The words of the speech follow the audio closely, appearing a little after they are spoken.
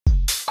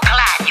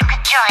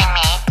join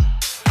me?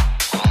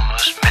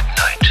 Almost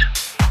midnight.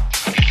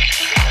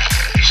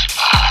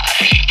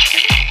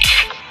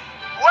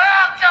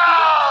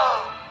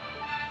 Welcome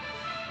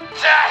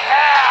to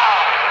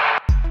hell!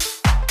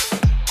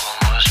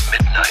 Almost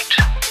midnight.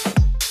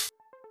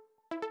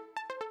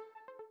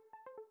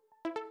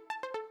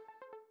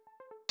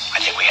 I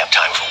think we have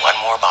time for one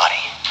more body.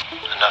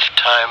 Enough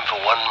time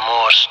for one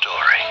more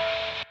story.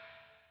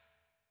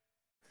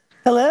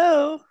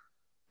 Hello.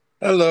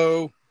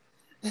 Hello.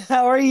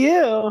 How are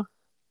you?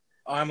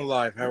 I'm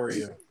alive. How are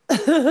you?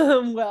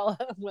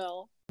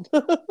 well.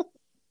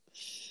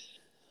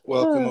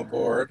 Welcome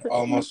aboard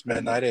Almost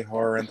Midnight, a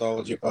horror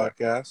anthology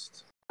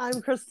podcast.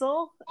 I'm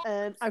Crystal,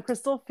 and I'm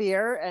Crystal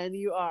Fear, and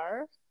you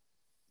are?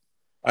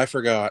 I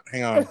forgot.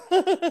 Hang on.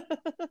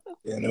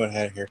 Yeah, I knew I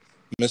had it here.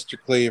 Mr.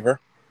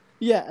 Cleaver.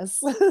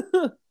 Yes.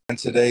 And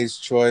today's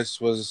choice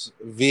was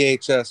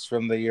VHS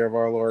from the year of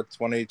our Lord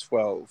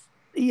 2012.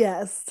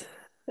 Yes.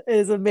 It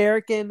is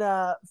American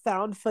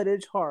found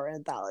footage horror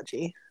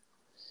anthology.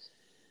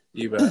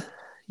 You bet.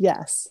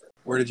 Yes.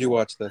 Where did you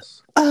watch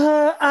this?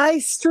 I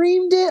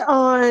streamed it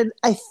on,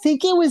 I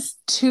think it was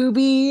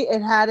Tubi.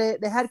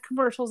 They had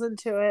commercials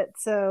into it,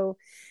 so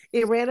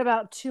it ran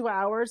about 2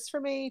 hours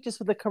for me just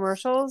with the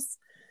commercials,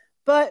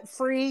 but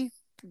free.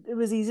 It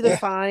was easy to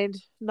find.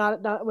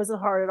 Not it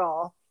wasn't hard at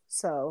all.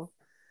 So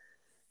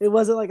it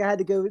wasn't like I had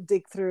to go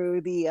dig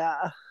through the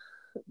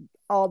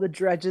all the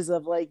dredges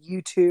of like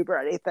YouTube or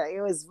anything.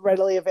 It was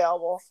readily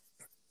available.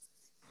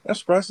 I'm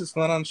surprised it's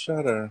not on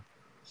Shudder.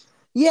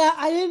 Yeah,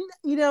 I didn't.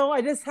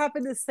 I just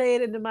happened to say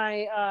it into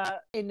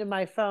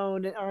my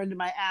phone or into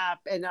my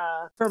app and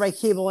for my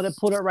cable, and it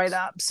pulled it right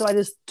up. So I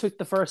just took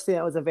the first thing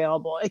that was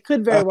available. It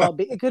could very well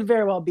be. It could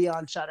very well be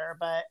on Shudder,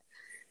 but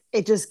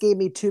it just gave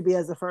me Tubi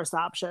as the first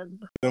option.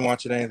 Been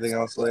watching anything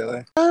else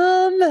lately?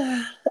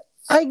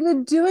 I've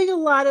been doing a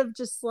lot of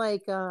just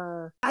like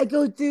I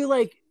go through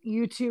like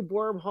YouTube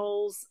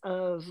wormholes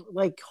of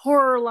like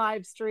horror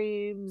live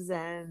streams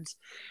and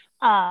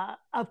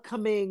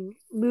upcoming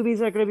movies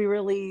that are going to be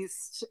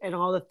released and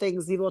all the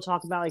things people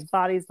talk about, like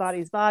bodies,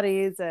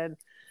 and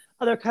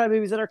other kind of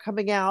movies that are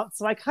coming out.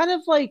 So I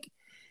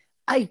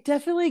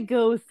definitely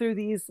go through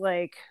these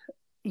like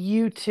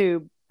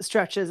YouTube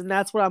stretches, and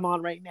that's what I'm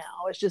on right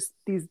now. It's just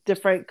these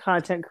different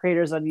content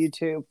creators on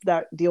YouTube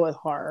that deal with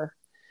horror.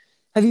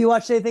 Have you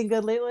watched anything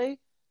good lately?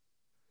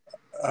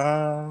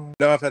 No,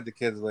 I've had the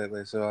kids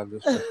lately, so I'm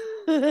just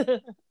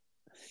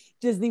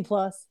Disney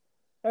Plus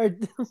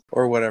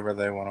or whatever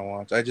they want to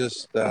watch. I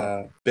just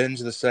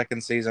binged the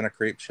second season of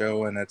Creep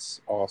Show, and it's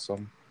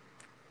awesome.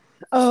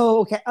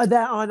 Oh, okay.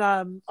 That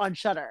on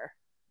Shudder.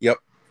 Yep.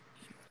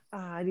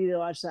 I need to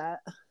watch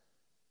that.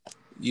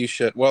 You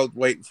should. Well,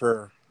 wait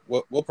for.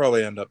 We'll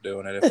probably end up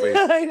doing it if we.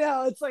 I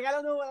know. It's like I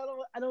don't know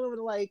what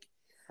to like.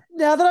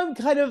 Now that I'm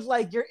kind of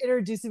like you're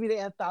introducing me to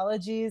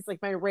anthologies,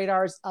 like my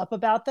radar's up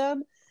about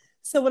them.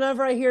 So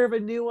whenever I hear of a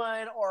new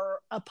one or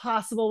a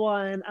possible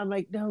one, I'm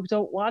like, no,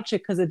 don't watch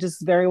it because it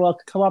just very well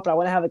could come up. And I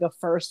want to have like a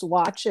first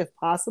watch if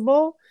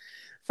possible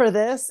for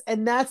this.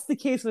 And that's the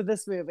case with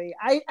this movie.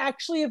 I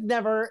actually have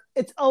never,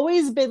 it's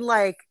always been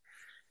like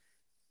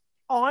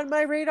on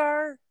my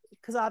radar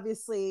because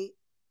obviously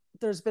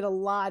there's been a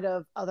lot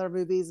of other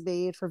movies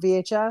made for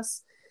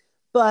VHS,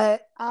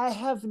 but I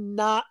have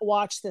not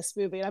watched this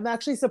movie. And I'm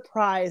actually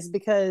surprised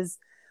because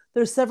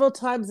there's several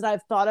times that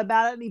I've thought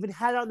about it and even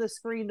had it on the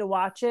screen to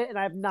watch it, and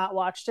I've not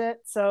watched it.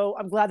 So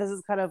I'm glad this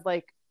is kind of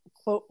like,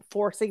 quote,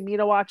 forcing me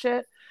to watch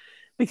it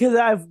because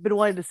I've been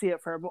wanting to see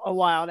it for a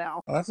while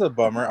now. Well, that's a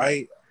bummer.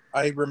 I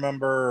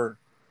remember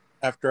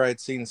after I'd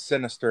seen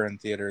Sinister in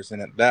theaters,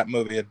 and that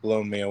movie had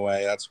blown me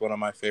away. That's one of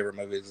my favorite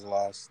movies of the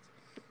last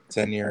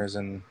 10 years.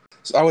 And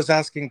so I was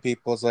asking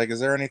people, it's like, is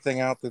there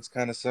anything out that's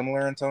kind of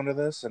similar in tone to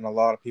this? And a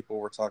lot of people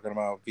were talking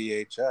about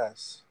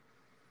VHS.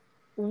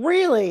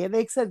 Really? And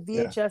they said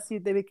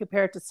VHS, they would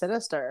compare it to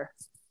Sinister.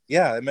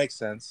 Yeah, it makes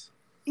sense.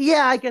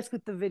 Yeah, I guess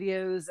with the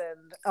videos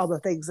and all the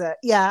things that,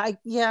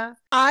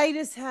 I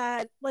just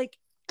had like,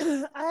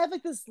 I have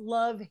like this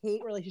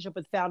love-hate relationship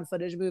with found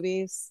footage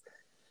movies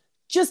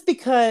just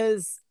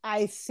because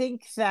I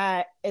think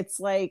that it's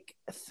like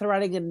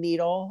threading a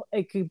needle.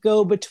 It could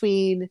go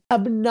between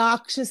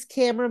obnoxious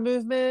camera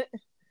movement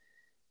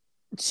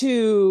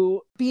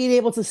to being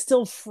able to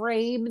still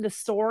frame the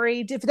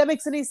story. If that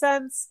makes any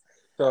sense.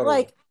 Totally.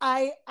 Like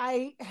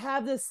I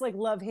have this like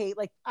love hate.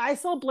 Like I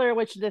saw Blair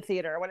Witch in the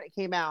theater when it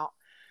came out,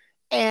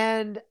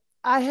 and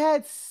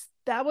that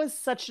was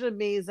such an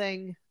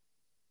amazing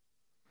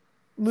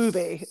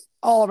movie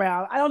all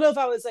around. I don't know if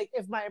I was like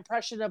if my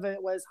impression of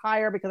it was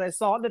higher because I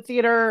saw it in the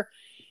theater.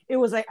 It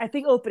was like I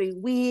think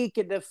opening week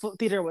and the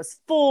theater was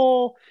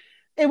full.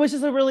 It was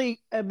just a really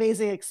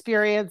amazing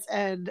experience,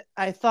 and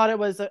I thought it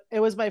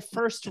was my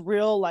first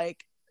real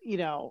like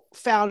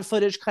found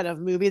footage kind of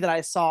movie that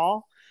I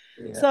saw.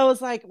 Yeah. So I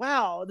was like,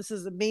 wow, this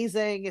is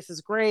amazing. This is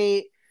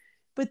great.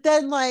 But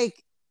then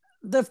like,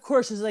 of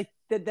course is like,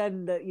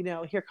 then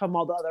here come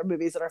all the other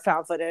movies that are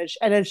found footage.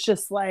 And it's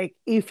just like,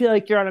 you feel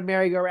like you're on a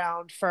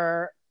merry-go-round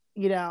for,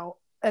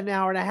 an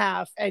hour and a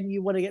half and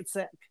you want to get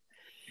sick.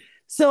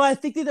 So I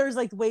think that there's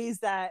like ways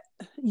that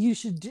you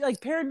should do, like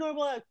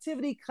Paranormal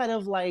Activity, kind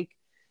of like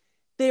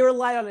they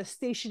rely on a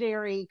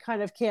stationary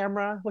kind of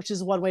camera, which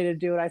is one way to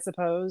do it, I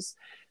suppose.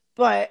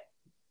 But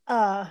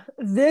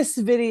this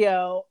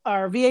video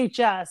or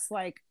VHS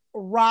like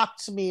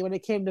rocked me when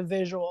it came to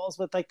visuals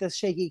with like this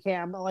shaky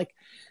cam. Like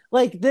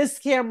this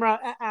camera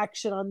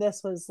action on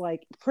this was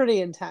like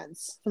pretty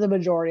intense for the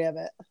majority of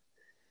it.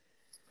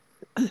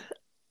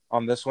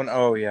 On this one,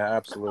 oh yeah,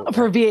 absolutely.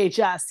 For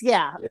VHS,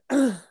 yeah.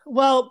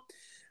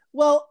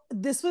 Well,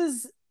 this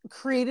was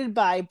created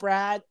by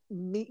Brad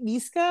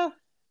Miska,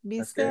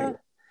 Okay.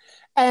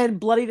 and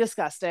Bloody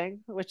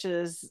Disgusting, which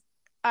is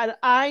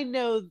I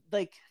know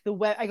like the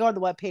web. I go on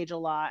the webpage a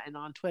lot and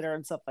on Twitter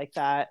and stuff like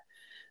that.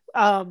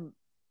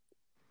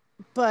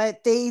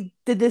 But they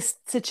did this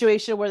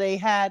situation where they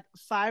had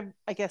five,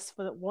 I guess,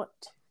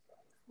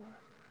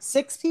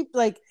 six people,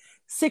 like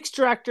six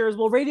directors.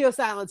 Well, Radio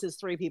Silence is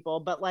three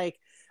people, but like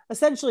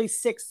essentially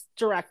six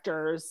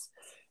directors,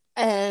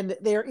 and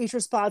they're each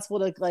responsible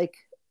to like,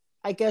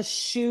 I guess,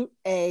 shoot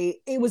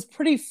it was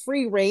pretty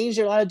free range.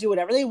 They're allowed to do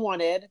whatever they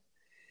wanted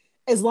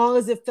as long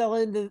as it fell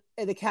into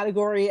the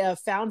category of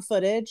found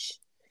footage,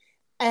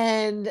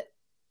 and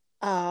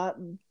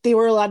they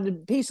were allowed to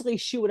basically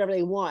shoot whatever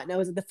they want. That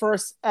was the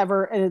first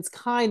ever, and it's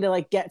kind of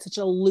like get such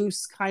a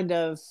loose kind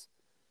of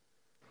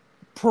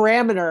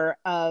parameter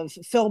of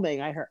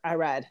filming. I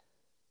read.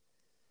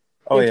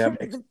 Oh yeah,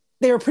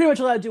 They were pretty much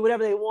allowed to do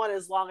whatever they want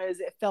as long as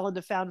it fell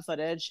into found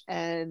footage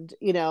and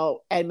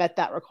and met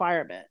that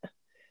requirement.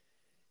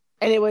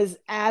 And it was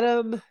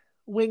Adam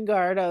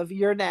Wingard of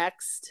You're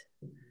Next,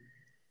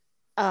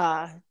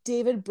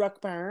 David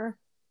Bruckner,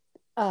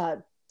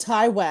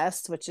 Ty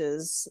West, which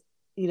is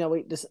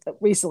we just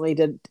recently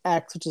did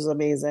X, which is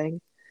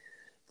amazing.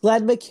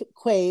 Glenn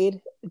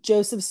McQuaid,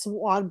 Joseph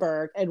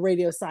Swanberg, and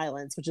Radio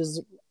Silence, which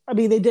is, I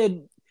mean, they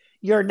did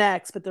You're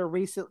Next, but their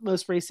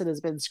most recent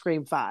has been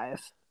Scream 5.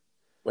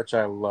 which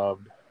I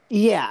loved.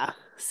 Yeah.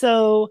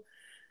 So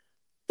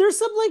there's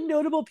some like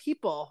notable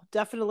people,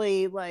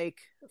 definitely like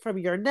from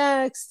Your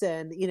Next,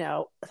 and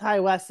Ty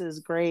West is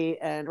great,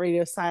 and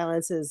Radio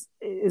Silence is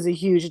a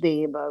huge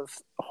name of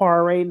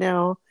horror right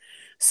now.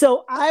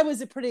 So I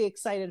was pretty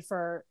excited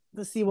to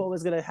see what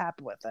was going to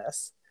happen with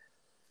this.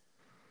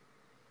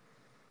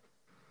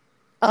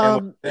 And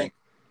what do you think?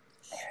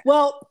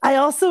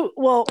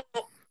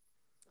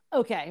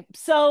 Okay,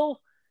 so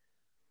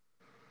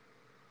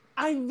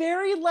I'm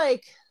very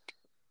like,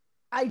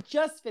 I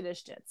just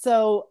finished it.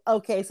 So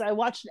I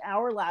watched an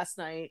hour last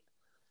night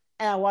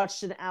and I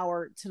watched an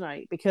hour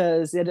tonight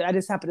because I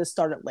just happened to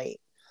start it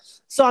late.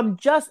 So I'm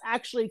just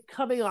actually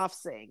coming off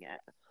seeing it.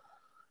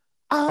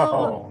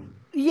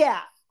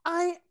 Yeah,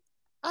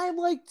 I'm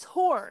like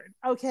torn.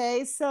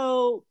 Okay,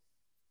 so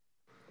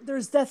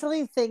there's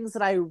definitely things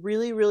that I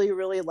really, really,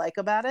 really like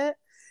about it,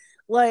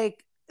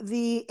 like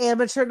the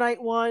amateur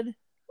night one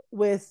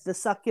with the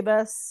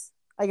succubus,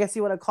 I guess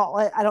you want to call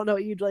it. I don't know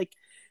what you'd like.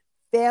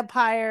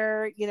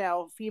 Vampire,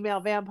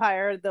 female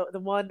vampire, the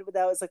one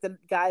that was like the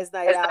guy's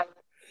night out.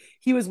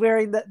 He was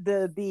wearing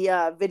the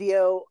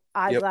video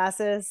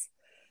eyeglasses.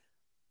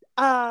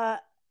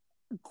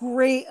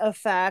 Great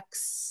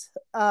effects.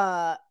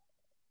 The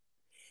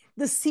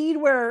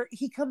scene where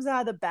he comes out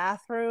of the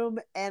bathroom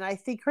and I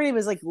think her name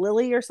is like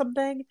Lily or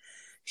something.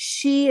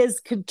 She is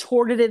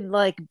contorted and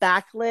like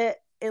backlit.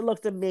 It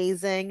looked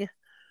amazing.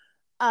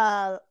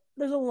 There's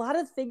a lot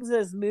of things in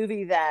this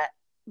movie that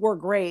were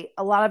great.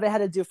 A lot of it had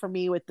to do for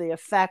me with the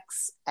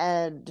effects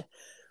and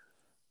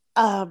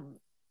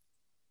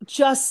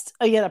just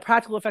the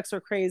practical effects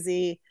were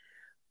crazy.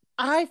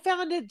 I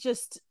found it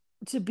just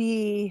to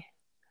be,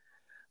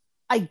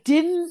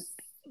 again,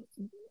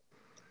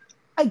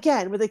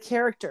 with the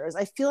characters,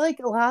 I feel like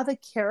a lot of the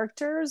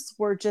characters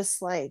were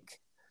just like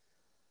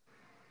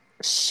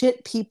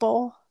shit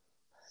people.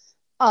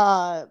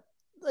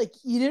 Like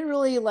you didn't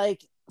really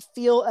like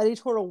feel any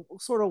sort of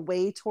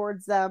way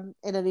towards them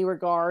in any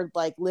regard,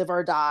 like live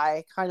or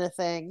die kind of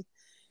thing.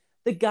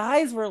 The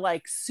guys were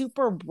like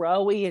super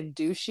bro-y and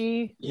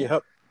douchey.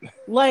 Yep.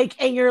 Like,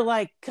 and you're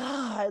like,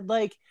 God,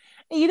 like,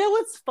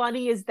 what's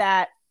funny is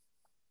that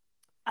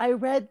I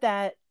read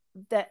that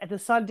at the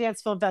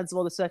Sundance Film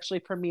Festival, this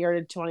actually premiered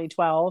in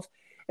 2012,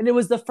 and it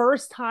was the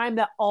first time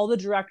that all the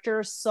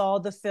directors saw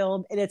the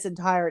film in its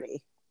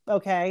entirety.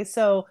 Okay,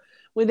 so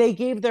when they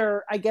gave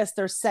their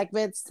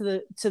segments to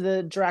the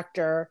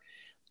director,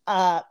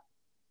 to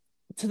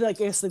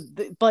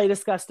the Bloody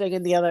Disgusting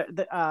and the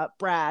other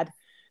Brad,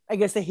 I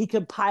guess that he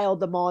compiled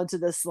them all into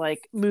this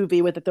like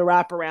movie with the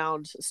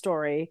wraparound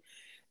story.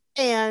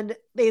 And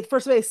the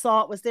first way they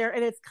saw it was there,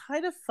 and it's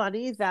kind of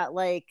funny that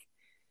like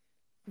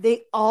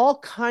they all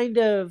kind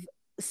of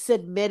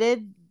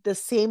submitted the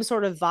same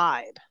sort of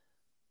vibe,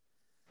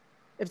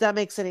 if that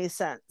makes any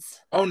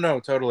sense. Oh no,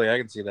 totally, I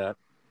can see that.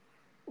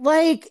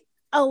 Like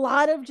a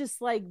lot of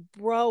just like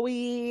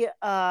broy,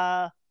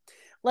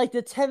 like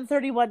the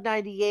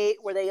 10/31/98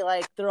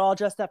 where they're all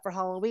dressed up for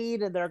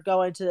Halloween and they're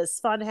going to this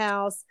fun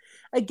house.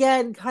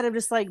 Again, kind of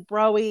just like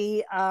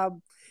broy.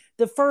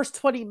 the first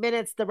 20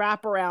 minutes, the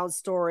wraparound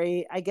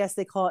story, I guess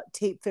they call it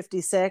tape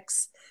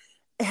 56,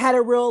 it had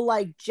a real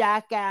like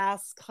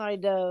jackass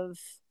kind of,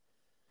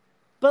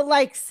 but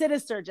like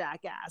sinister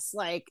jackass.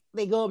 Like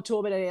they go up to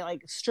him and they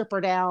like strip her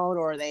down,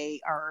 or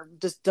they are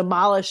just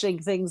demolishing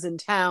things in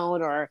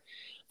town, or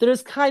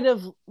there's kind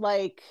of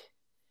like,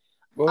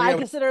 Well, I yeah,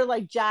 consider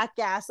like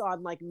jackass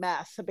on like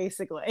meth,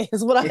 basically,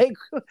 is what I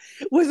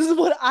which is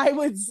what I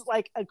would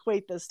like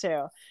equate this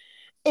to.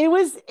 It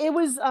was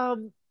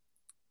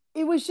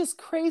just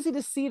crazy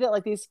to see that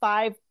like these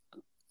five,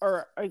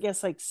 or I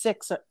guess like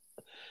six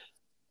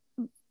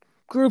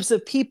groups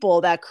of people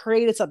that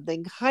created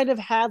something kind of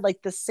had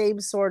like the same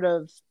sort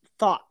of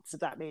thoughts, if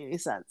that made any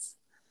sense.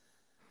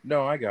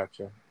 no, I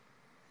gotcha.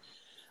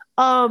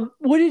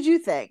 What did you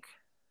think?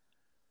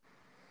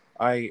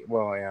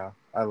 Well, yeah,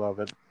 I love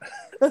it.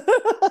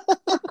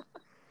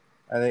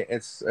 I think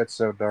it's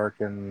so dark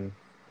and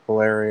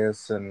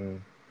hilarious,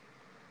 and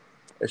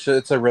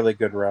it's a really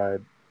good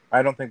ride.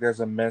 I don't think there's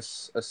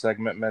a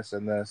segment miss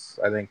in this.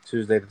 I think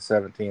Tuesday the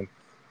 17th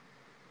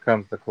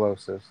comes the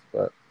closest,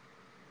 but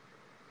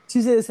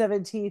Tuesday the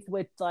 17th,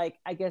 which like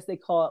I guess they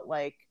call it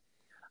like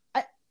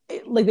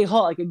like they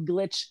call it like a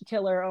glitch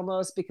killer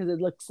almost, because it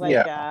looks like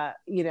yeah,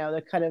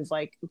 the kind of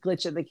like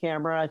glitch in the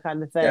camera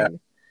kind of yeah. thing.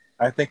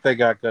 I think they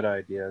got good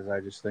ideas. I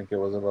just think it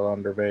was a little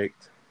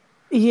underbaked.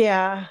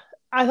 Yeah.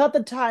 I thought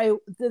the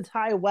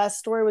Ty West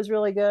story was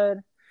really good.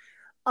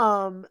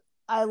 Um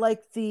I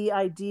like the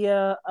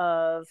idea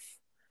of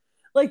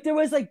like there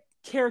was like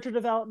character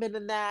development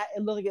in that.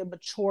 It looked like a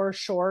mature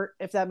short,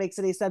 if that makes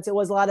any sense. There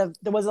was a lot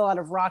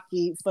of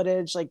Rocky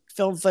footage, like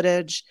film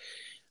footage.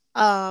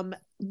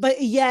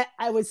 But yet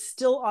I was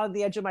still on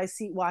the edge of my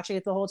seat watching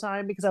it the whole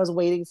time because I was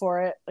waiting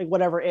for it, like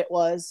whatever it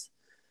was.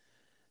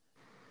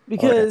 Oh yeah,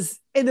 Because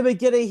in the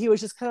beginning he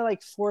was just kind of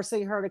like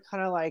forcing her to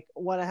kind of like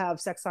want to have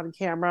sex on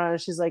camera,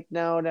 and she's like,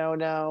 no, no,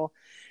 no.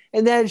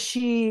 And then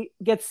she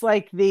gets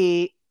like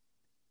the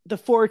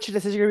fortune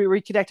that says you're gonna be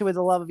reconnected with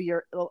the love of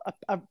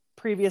a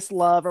previous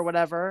love or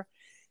whatever,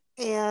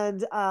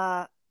 and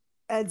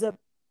ends up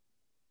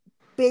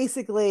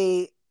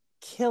basically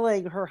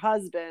killing her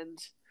husband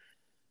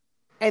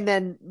and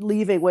then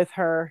leaving with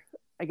her,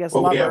 I guess,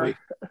 well yeah, lover.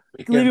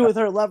 we can Leaving with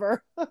her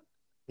lover.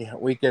 yeah,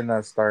 we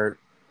can start.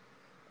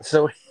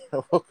 So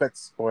we'll quit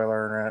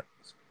spoiling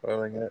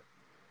it.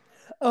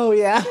 Oh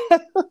yeah.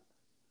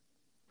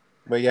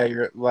 But yeah,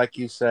 you're like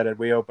you said it.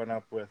 We open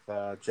up with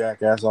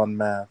Jackass on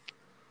meth.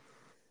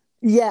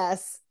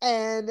 Yes,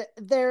 and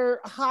they're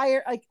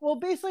higher, like, well,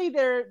 basically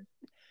they're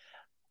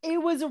it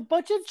was a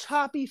bunch of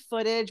choppy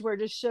footage where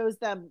it just shows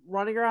them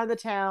running around the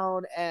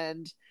town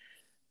and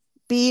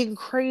being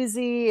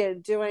crazy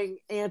and doing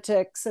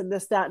antics and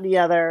this, that, and the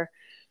other.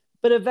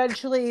 But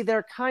eventually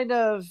they're kind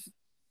of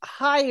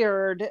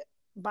hired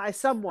by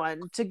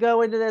someone to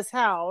go into this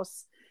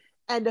house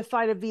and to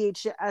find a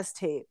VHS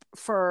tape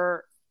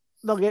for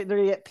they're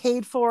gonna get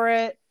paid for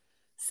it.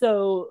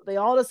 So they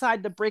all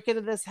decide to break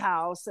into this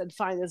house and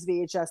find this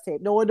VHS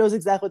tape. No one knows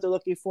exactly what they're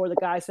looking for. The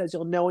guy says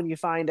you'll know when you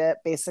find it,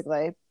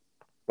 basically.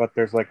 But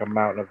there's like a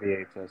mountain of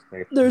VHS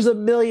tapes. There's a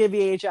million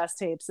VHS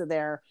tapes in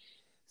there.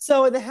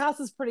 So the house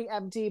is pretty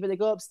empty, but they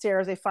go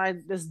upstairs. They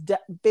find this,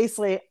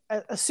 basically,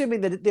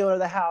 assuming that the owner of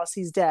the house,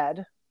 he's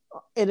dead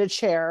in a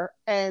chair.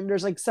 And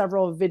there's like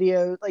several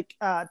video, like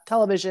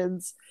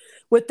televisions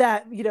with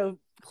that,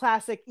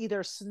 classic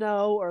either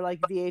snow or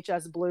like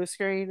VHS blue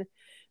screen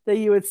that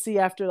you would see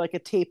after like a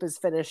tape is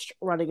finished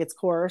running its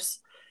course.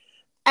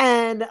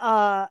 And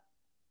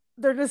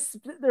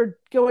they're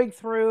going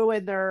through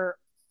and they're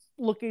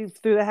looking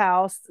through the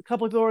house. A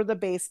couple of people are in the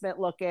basement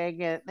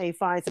looking, and they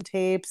find some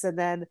tapes, and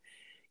then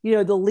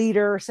the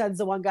leader sends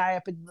the one guy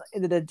up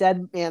into the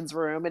dead man's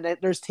room, and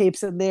there's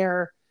tapes in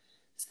there.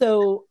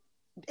 So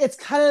it's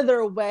kind of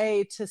their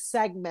way to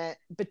segment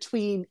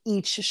between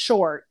each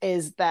short,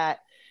 is that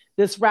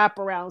this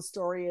wraparound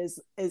story is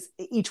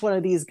each one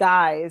of these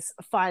guys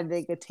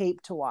finding a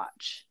tape to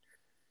watch.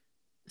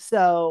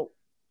 So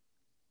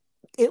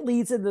it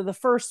leads into the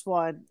first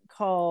one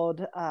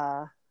called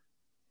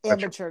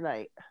Amateur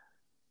Night.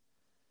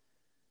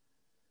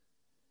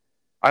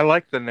 I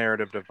like the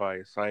narrative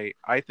device.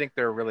 I think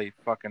they're really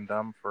fucking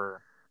dumb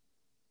for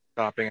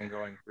stopping and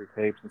going through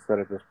tapes instead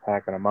of just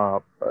packing them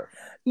up. But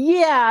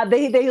yeah,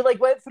 they like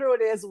went through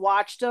it as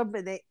watched them,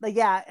 and they like,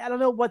 yeah, I don't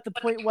know what the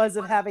point was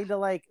of having to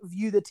like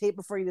view the tape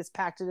before you just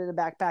packed it in a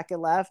backpack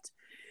and left,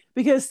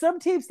 because some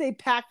tapes they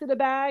packed in a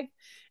bag,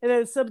 and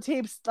then some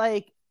tapes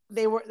like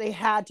they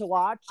had to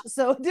watch,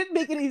 so it didn't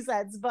make any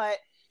sense. But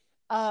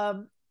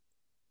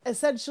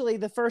essentially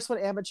the first one,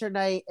 Amateur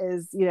Night,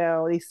 is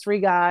these three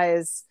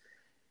guys.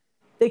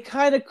 They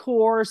kind of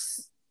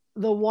coerce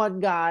the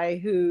one guy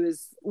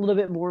who's a little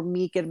bit more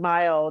meek and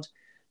mild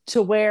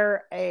to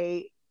wear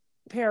a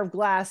pair of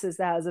glasses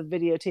that has a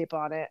videotape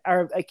on it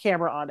or a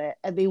camera on it,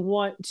 and they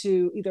want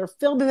to either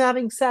film him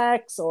having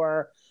sex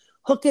or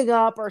hooking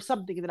up or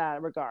something in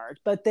that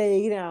regard. But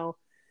they,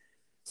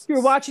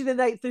 you're watching the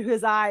night through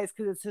his eyes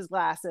because it's his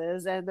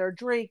glasses, and they're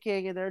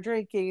drinking and they're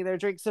drinking and they're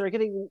drinking, so they're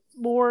getting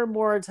more and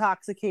more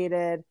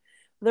intoxicated.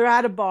 They're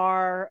at a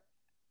bar,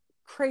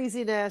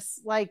 craziness,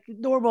 like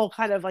normal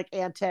kind of like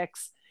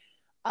antics.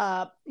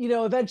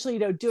 Eventually,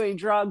 doing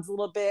drugs a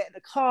little bit in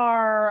the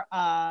car.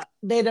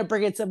 They end up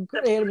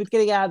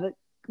getting out of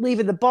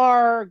leaving the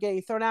bar,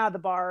 getting thrown out of the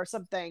bar or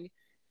something.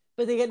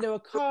 But they get into a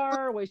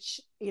car,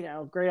 which,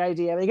 great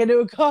idea. They get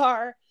into a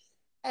car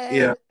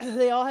and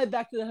they all head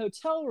back to the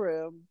hotel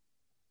room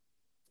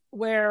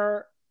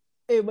where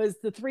it was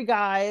the three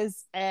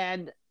guys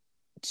and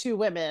two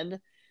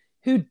women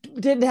who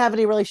didn't have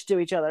any relation to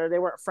each other. They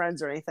weren't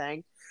friends or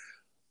anything.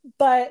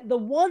 But the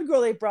one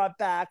girl they brought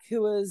back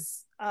who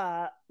was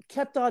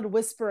kept on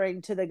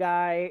whispering to the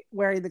guy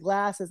wearing the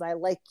glasses, I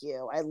like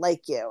you.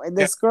 And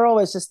this girl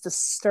was just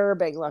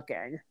disturbing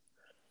looking.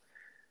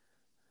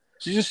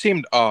 She just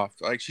seemed off.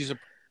 Like she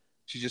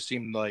just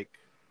seemed like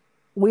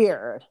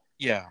weird.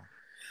 Yeah.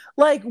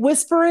 Like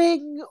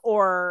whispering,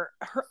 or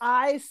her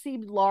eyes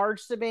seemed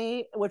large to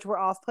me, which were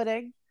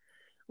off-putting.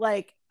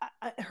 Like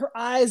her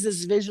eyes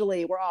as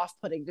visually were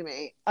off-putting to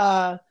me.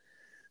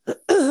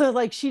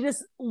 Like she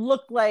just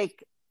looked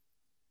like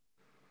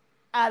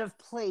out of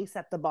place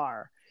at the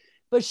bar.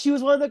 But she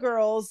was one of the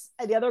girls,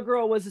 and the other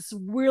girl was just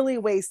really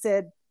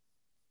wasted,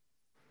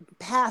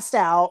 passed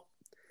out,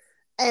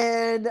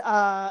 and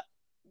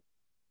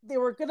they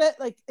were gonna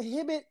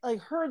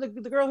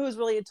the girl who was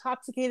really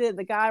intoxicated and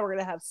the guy were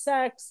gonna have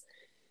sex,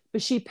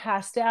 but she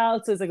passed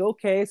out. So it's like,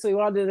 okay, so he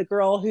wanted the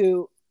girl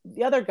who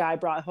the other guy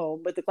brought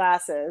home with the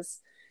glasses,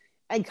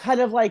 and kind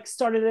of like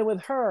started it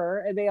with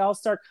her, and they all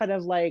start kind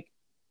of like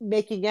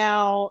making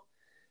out.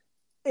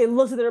 It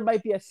looks like there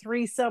might be a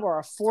threesome or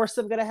a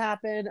foursome going to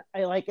happen,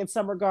 I like in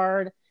some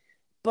regard.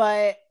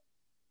 But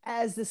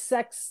as the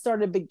sex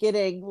started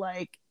beginning,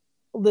 like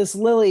this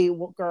Lily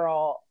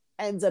girl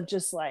ends up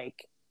just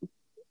like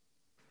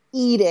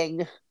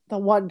eating the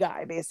one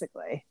guy,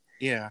 basically.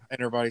 Yeah,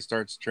 and her body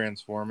starts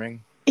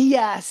transforming.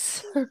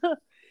 Yes.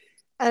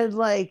 And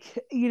like,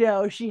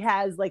 she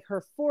has like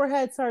her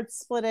forehead starts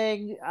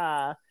splitting.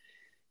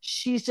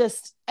 She's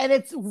just, and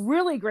it's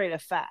really great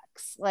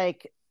effects.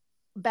 Like,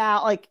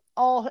 about like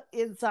all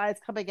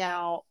insides coming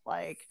out.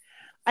 Like,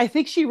 I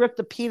think she ripped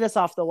the penis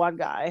off the one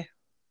guy.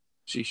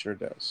 She sure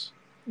does.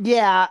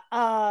 Yeah.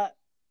 I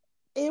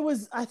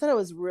thought it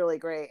was really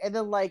great. And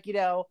then like,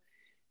 the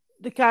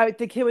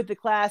kid with the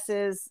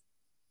glasses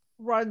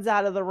runs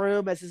out of the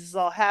room as this is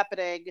all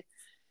happening.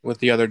 With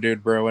the other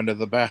dude bro into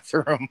the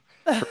bathroom.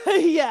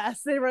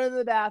 Yes, they run into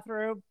the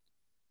bathroom.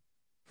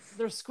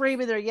 They're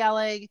screaming, they're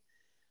yelling.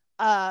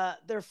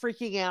 They're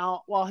freaking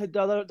out while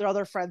their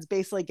other friends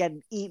basically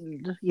getting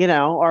eaten,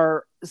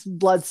 or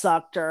blood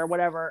sucked or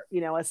whatever,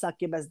 a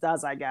succubus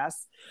does, I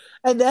guess.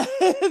 And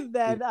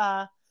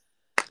then,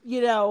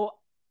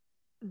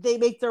 they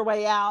make their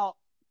way out.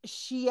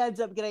 She ends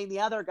up getting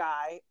the other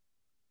guy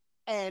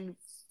and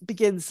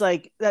begins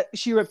like that.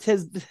 She ripped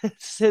his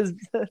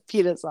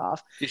penis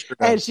off,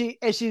 and she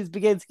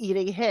begins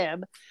eating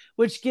him,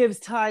 which gives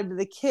time to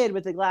the kid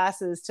with the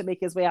glasses to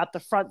make his way out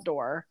the front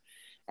door.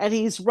 And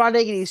he's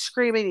running and he's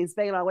screaming, he's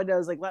banging on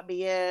windows like, let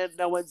me in,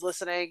 no one's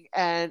listening.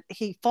 And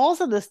he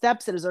falls on the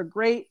steps, and there's a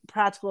great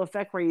practical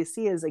effect where you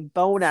see his like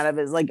bone out of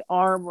his like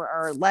arm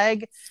or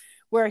leg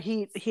where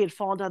he had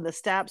fallen down the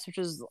steps, which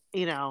is,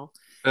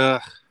 yeah,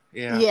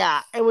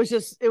 it was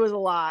a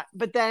lot.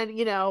 But then,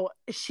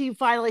 she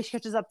finally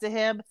catches up to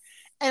him,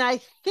 and I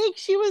think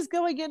she was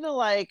going into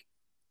like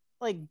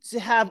to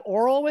have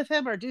oral with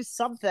him or do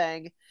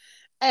something,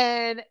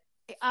 and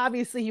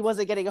obviously he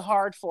wasn't getting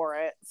hard for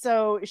it.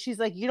 So she's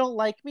like, you don't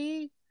like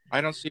me?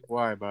 I don't see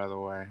why, by the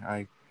way.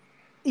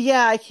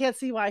 I can't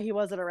see why he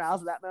wasn't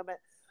aroused at that moment.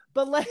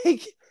 But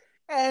like,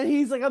 and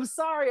he's like, I'm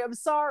sorry.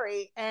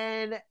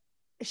 And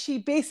she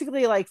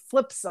basically like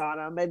flips on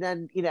him and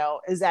then,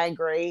 is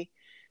angry.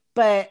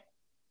 But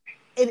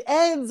it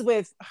ends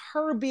with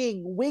her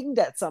being winged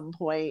at some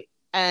point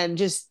and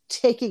just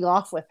taking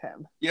off with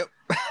him. Yep.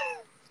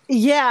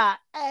 Yeah.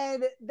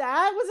 And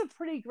that was a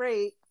pretty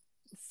great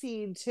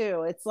scene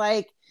too. It's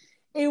like,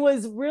 it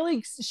was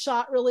really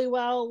shot really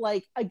well.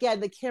 Like, again,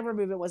 the camera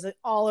movement was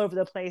all over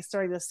the place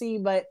during the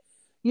scene, but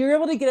you're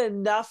able to get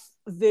enough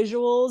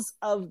visuals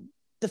of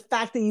the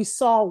fact that you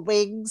saw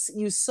wings,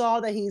 you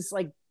saw that he's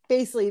like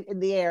basically in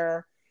the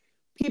air,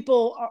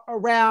 people are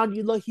around,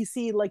 you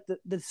see like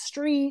the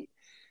street.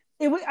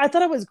 I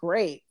thought it was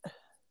great.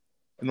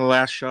 And the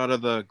last shot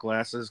of the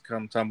glasses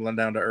come tumbling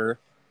down to earth.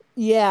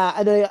 Yeah,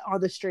 and they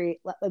on the street,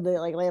 they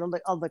like land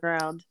on the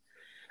ground.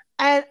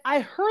 And I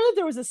heard that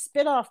there was a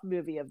spin-off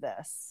movie of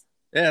this.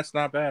 Yeah, it's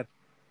not bad.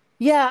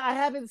 Yeah, I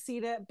haven't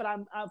seen it, but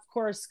I'm, of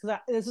course, because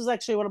this was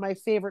actually one of my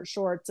favorite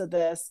shorts of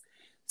this.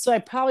 So I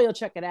probably will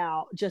check it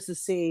out just to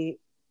see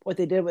what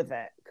they did with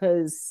it.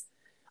 Because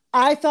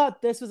I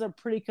thought this was a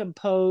pretty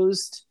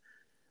composed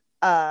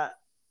thing.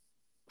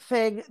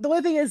 The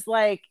only thing is,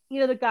 like,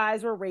 the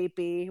guys were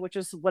rapey, which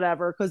is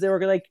whatever, because they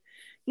were like,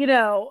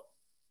 the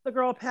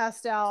girl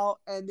passed out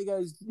and he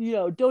goes,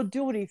 don't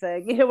do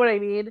anything. You know what I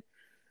mean?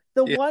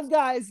 The one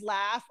guy's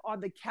laugh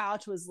on the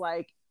couch was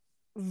like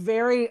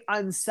very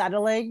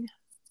unsettling.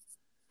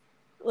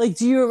 Like,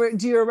 do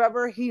you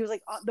remember he was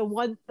like the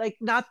one, like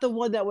not the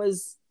one that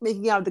was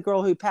making out with the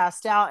girl who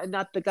passed out, and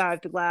not the guy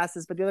with the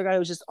glasses, but the other guy who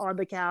was just on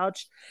the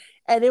couch,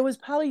 and it was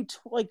probably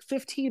like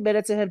 15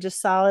 minutes of him just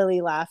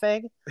solidly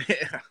laughing,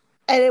 Yeah.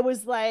 and it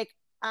was like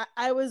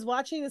I was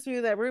watching this movie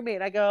with my roommate.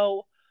 And I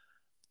go,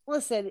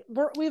 listen,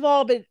 we've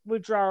all we're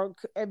drunk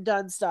and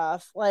done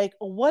stuff. Like,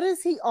 what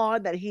is he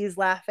on that he's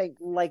laughing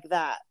like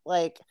that?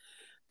 Like,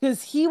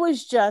 because he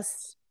was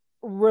just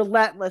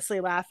relentlessly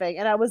laughing,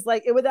 and I was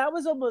like, that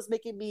was almost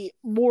making me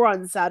more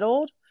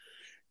unsettled.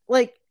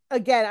 Like,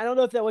 again, I don't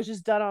know if that was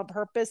just done on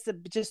purpose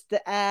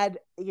to add,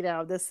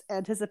 this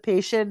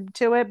anticipation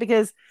to it,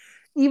 because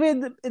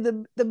even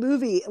in the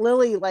movie,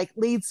 Lily like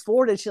leads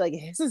forward and she like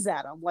hisses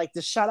at him like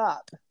to shut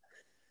up.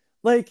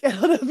 Like, I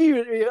don't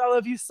know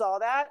if you saw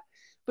that,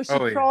 but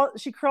Oh yeah.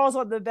 she crawls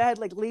on the bed,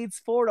 like leads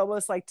forward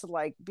almost like to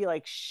like be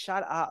like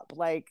shut up,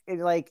 like, and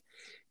like,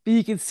 but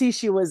you can see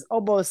she was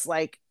almost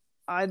like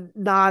on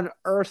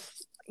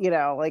non-earth,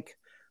 like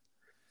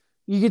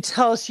you could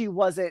tell she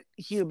wasn't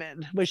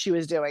human when she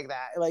was doing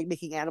that, like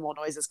making animal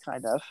noises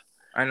kind of.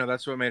 I know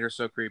that's what made her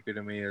so creepy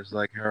to me is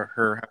like her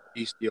how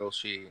bestial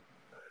she.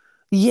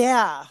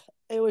 Yeah,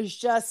 it was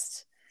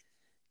just,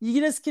 you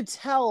just could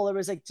tell there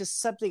was like just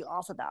something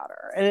off about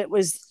her, and it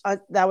was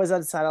that was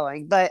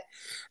unsettling. But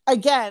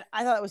again,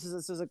 I thought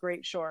this was a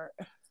great short.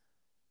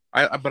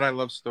 But I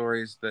love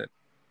stories that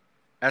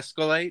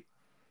escalate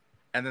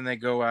and then they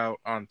go out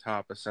on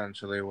top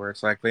essentially, where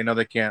it's like they know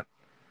they can't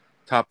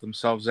top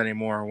themselves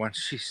anymore once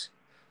she's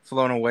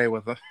flown away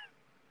with them.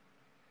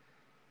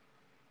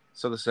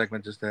 So the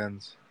segment just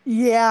ends.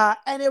 Yeah,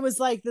 and it was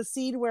like the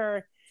scene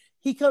where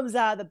he comes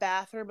out of the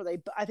bathroom, but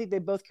I think they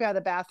both come out of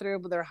the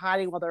bathroom, but they're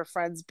hiding while their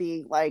friends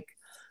being like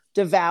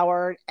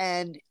devoured,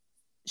 and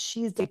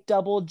she's like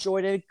double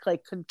jointed,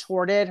 like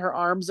contorted, her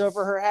arms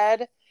over her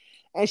head,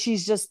 and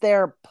she's just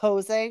there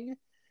posing.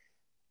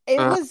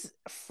 It was Yeah,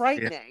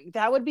 frightening.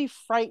 That would be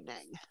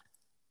frightening.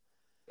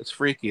 it's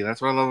freaky.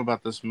 That's what I love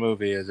about this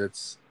movie is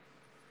it's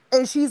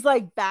And she's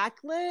like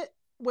backlit,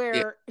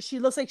 yeah. where she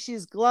looks like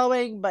she's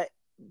glowing, but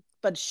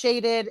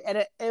shaded,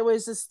 and it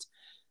was just,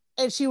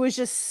 and she was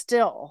just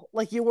still,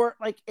 like, you weren't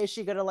like, is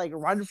she gonna like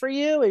run for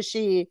you, is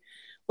she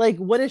like,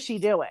 what is she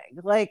doing,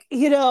 like,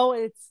 it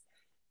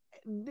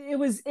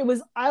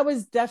was I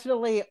was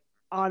definitely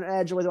on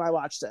edge when I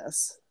watched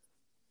this.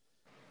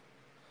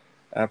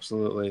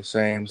 Absolutely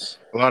same.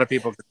 A lot of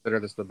people consider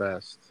this the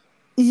best.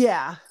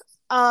 Yeah.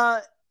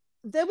 uh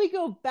then we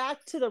go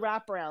back to the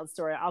wraparound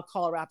story. I'll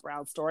call it a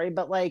wraparound story,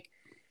 but like,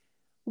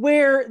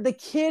 where the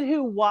kid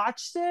who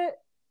watched it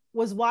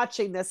was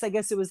watching this, I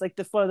guess it was like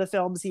one of the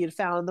films he had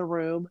found in the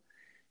room,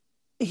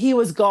 he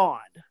was gone.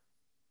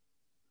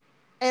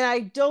 And I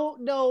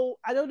don't know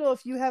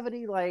if you have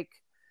any like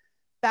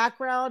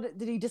background.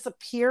 Did he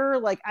disappear?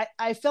 Like,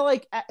 I feel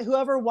like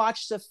whoever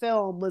watched the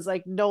film was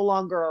like no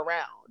longer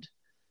around.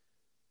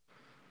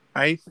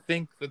 I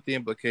think that the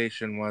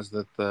implication was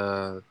that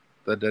the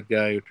dead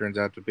guy who turns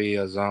out to be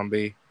a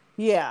zombie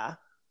Yeah.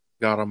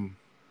 got him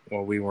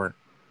while we weren't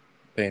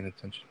paying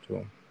attention to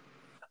him.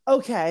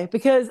 Okay,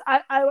 because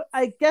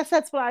I guess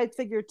that's what I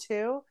figured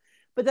too.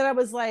 But then I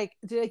was like,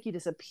 did like he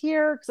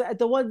disappear? Because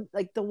the one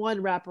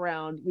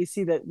wraparound, we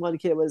see that one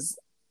kid was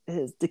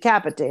his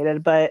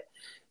decapitated, but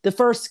the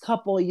first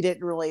couple you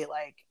didn't really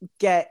like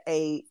get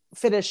a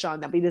finish on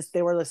them.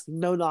 They were just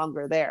no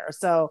longer there.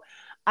 So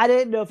I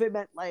didn't know if it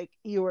meant like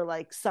you were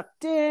like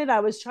sucked in. I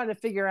was trying to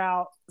figure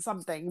out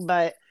something,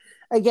 but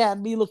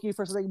again, me looking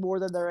for something more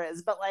than there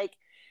is.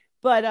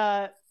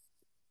 But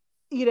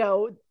you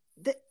know,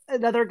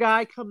 another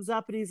guy comes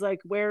up and he's like,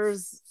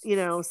 "Where's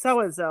so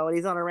and so?" And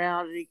he's on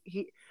around,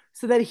 and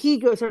so then he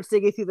goes starts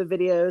digging through the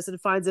videos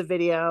and finds a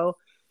video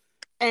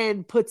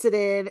and puts it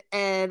in,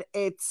 and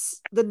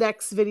it's the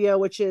next video,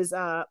 which is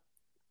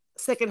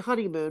 "Second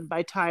Honeymoon"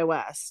 by Ty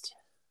West.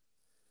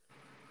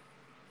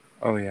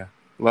 Oh yeah,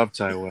 love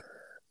Taiwan.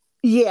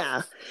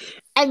 Yeah,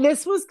 and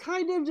this was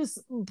kind of just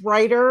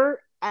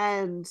brighter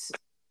and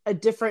a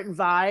different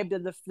vibe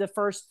than the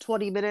first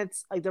 20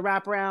 minutes, like the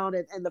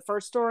wraparound and the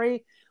first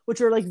story,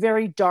 which are like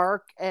very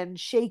dark and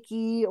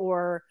shaky,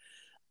 or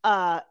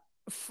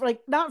like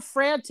not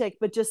frantic,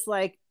 but just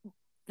like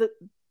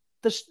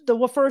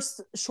the first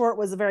short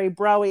was very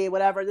broy,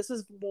 whatever. This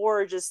was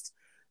more just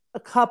a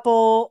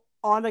couple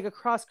on like a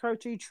cross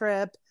country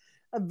trip,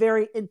 a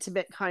very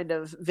intimate kind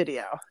of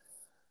video.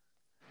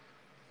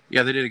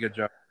 Yeah, they did a good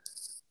job.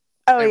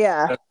 Oh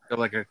yeah.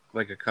 Like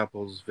a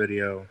couple's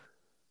video.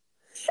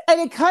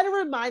 And it kind of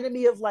reminded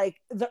me of like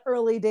the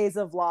early days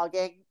of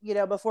vlogging,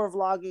 before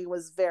vlogging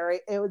was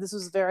this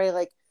was very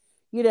like,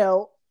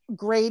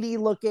 grainy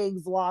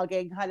looking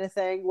vlogging kind of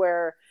thing,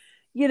 where,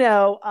 you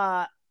know,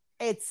 uh,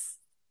 it's,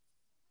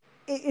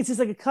 it's just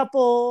like a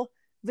couple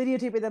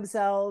videotaping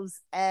themselves,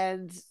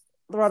 and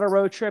they're on a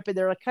road trip, and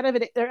they're like kind of I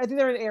think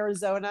they're in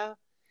Arizona,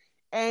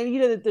 and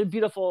the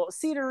beautiful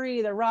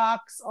scenery, the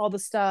rocks, all the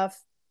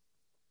stuff.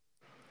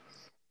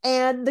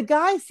 And the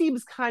guy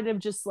seems kind of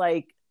just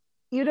like,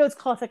 it's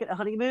called Second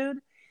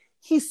Honeymoon.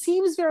 he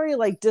seems very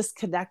like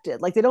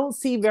disconnected. Like they don't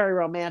seem very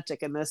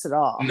romantic in this at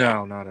all.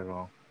 No, not at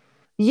all.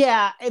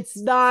 Yeah, it's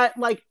not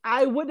like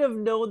I wouldn't have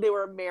known they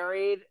were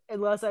married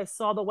unless I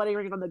saw the wedding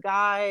ring on the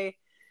guy.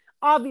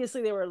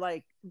 Obviously, they were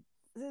like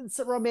it's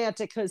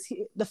romantic because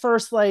the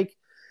first like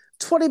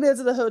 20 minutes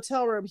in the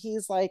hotel room,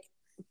 he's like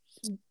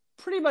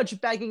pretty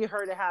much begging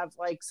her to have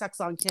like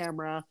sex on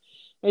camera.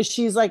 And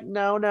she's like,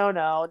 no, no,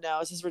 no, no,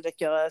 this is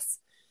ridiculous.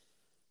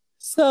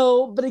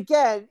 So, but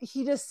again,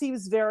 he just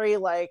seems very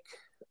like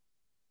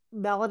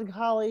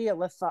melancholy and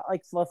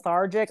like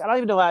lethargic. I don't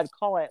even know what I'd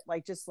call it.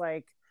 Like, just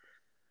like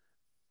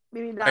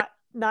maybe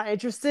not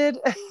interested.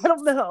 I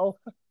don't know.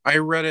 I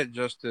read it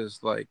just as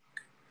like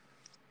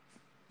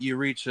you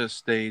reach a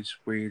stage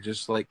where you're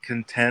just like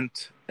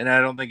content, and I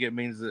don't think it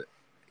means that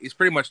he's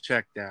pretty much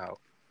checked out.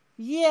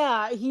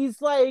 Yeah,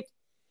 he's like,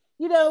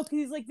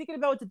 he's like thinking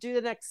about what to do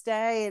the next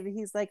day, and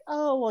he's like,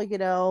 oh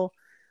well,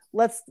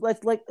 let's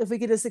like if we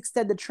could just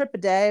extend the trip a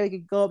day, we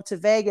could go up to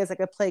Vegas. I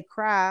could play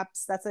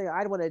craps. That's what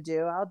I'd want to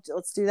do.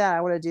 Let's do that.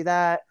 I want to do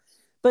that.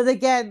 But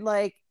again,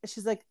 like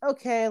she's like,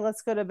 okay,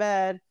 let's go to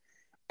bed.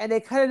 And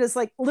it kind of just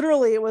like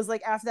literally, it was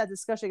like after that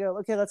discussion, I go,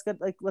 okay, let's go,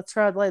 like let's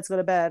try the lights, go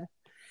to bed.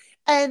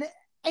 And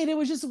it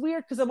was just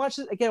weird because I'm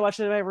watching it with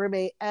my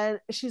roommate, and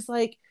she's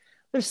like,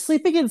 they're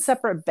sleeping in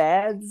separate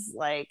beds.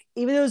 Like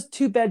even though there's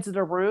two beds in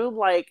a room,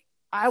 like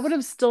I would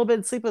have still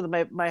been sleeping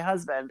with my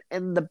husband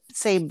in the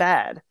same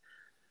bed.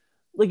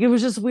 Like it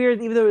was just weird,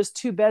 even though there was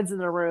two beds in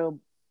the room,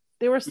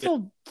 they were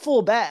still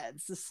full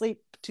beds to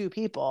sleep two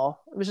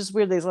people. It was just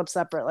weird they slept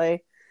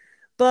separately.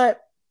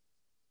 But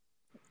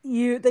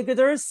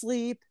they're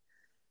asleep.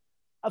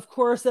 Of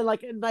course, then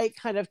like a night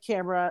kind of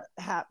camera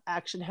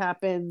action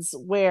happens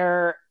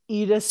where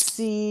you just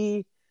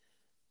see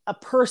a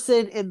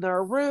person in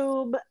their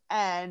room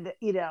and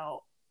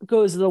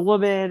goes to the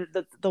woman,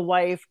 the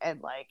wife,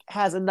 and like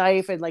has a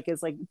knife and like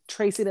is like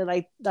tracing a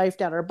knife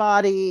down her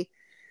body,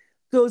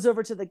 goes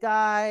over to the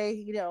guy,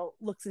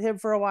 looks at him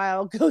for a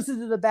while, goes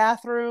into the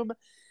bathroom,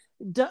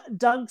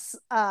 dunks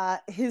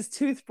his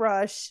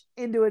toothbrush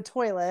into a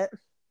toilet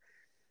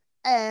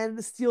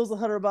and steals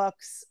 $100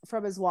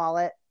 from his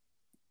wallet.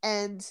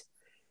 And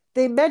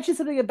they mentioned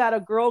something about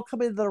a girl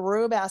coming into the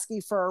room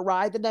asking for a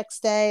ride the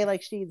next day,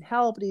 like she needs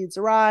help, needs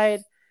a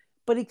ride,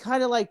 but he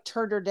kind of like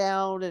turned her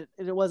down, and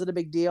it wasn't a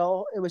big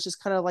deal. It was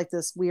just kind of like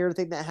this weird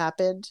thing that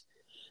happened.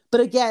 But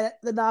again,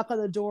 the knock on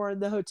the door in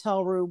the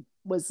hotel room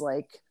was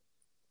like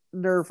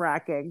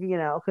nerve-wracking,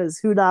 because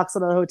who knocks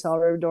on a hotel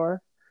room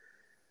door?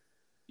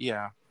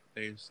 Yeah,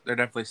 they're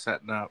definitely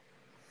setting up.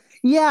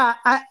 Yeah,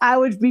 I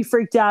would be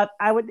freaked out.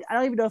 I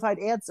don't even know if I'd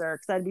answer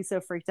because I'd be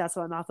so freaked out.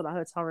 So I knocked on a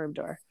hotel room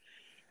door.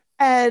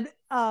 And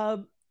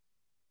the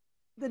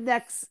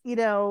next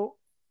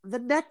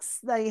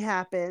night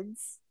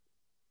happens.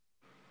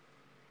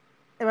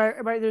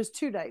 Am I there's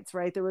two nights,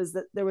 right? There was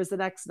the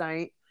next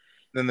night.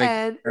 Then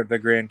they go to the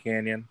Grand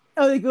Canyon.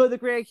 Oh, they go to the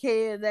Grand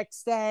Canyon the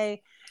next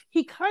day.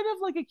 He kind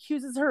of like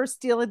accuses her of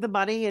stealing the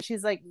money, and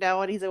she's like,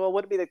 no. And he's like, well,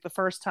 wouldn't it be like the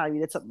first time you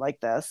did something like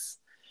this?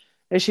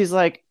 And she's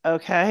like,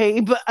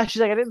 okay. But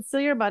she's like, I didn't steal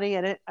your money,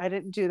 and I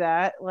didn't do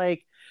that.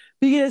 Like,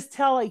 but you can just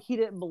tell like he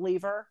didn't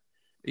believe her.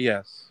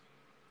 Yes.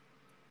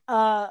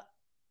 I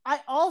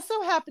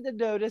also happen to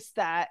notice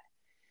that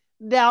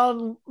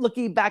now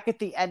looking back at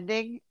the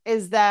ending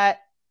is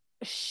that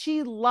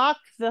she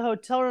locked the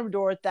hotel room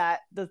door with that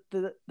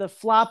the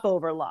flop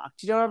over lock.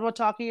 Do you know what I'm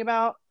talking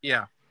about?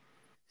 Yeah.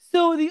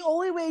 So the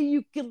only way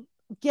you can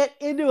get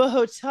into a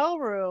hotel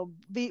room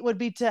would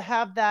be to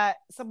have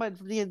someone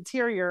from the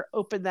interior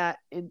open that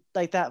in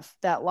like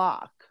that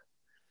lock,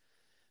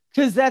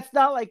 because that's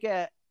not like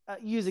a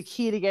use a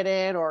key to get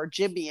in or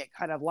jimmy it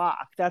kind of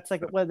lock. That's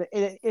like when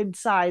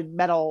inside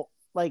metal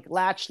like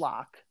latch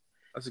lock.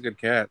 That's a good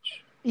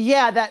catch.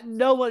 Yeah, that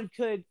no one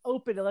could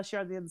open unless you're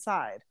on the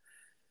inside.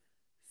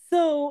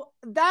 So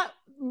that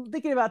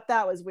thinking about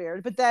that was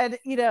weird. But then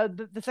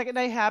the second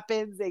night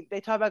happens.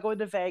 They talk about going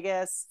to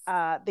Vegas.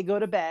 They go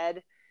to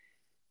bed.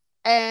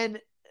 And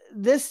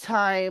this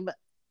time,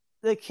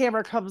 the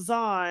camera comes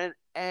on,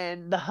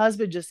 and the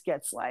husband just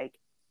gets like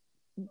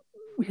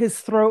his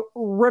throat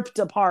ripped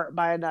apart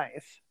by a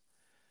knife.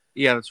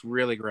 Yeah, that's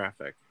really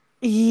graphic.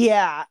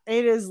 Yeah,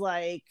 it is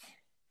like,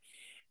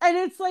 and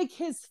it's like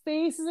his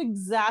face is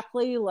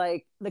exactly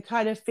like the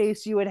kind of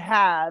face you would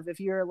have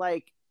if you're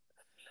like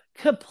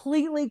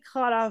completely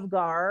caught off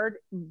guard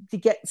to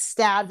get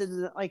stabbed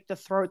in like the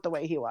throat the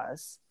way he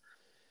was.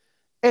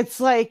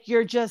 It's like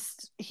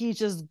he's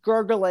just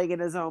gurgling in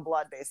his own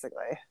blood,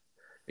 basically.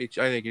 I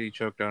think he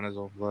choked on his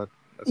own blood.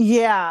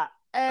 Yeah.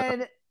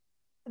 And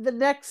the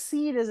next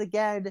scene is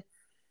again,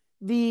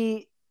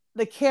 the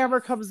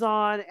camera comes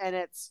on, and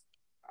it's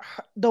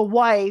the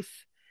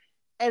wife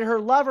and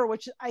her lover,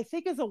 which I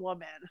think is a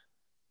woman.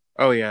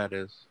 Oh, yeah, it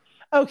is.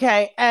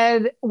 Okay.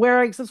 And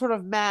wearing some sort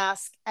of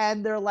mask,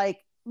 and they're like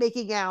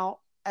making out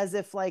as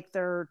if like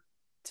they're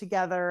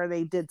together and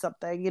they did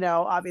something,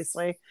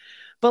 obviously.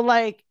 But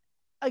like,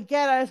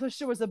 again, I just wish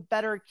there was a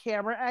better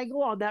camera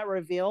angle on that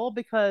reveal,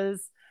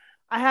 because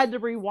I had to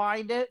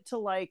rewind it to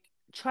like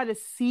try to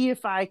see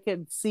if I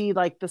could see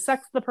like the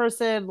sex of the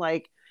person,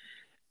 like,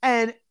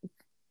 and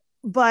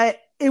but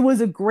it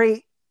was a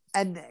great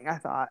ending, I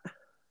thought.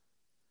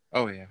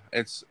 Oh yeah,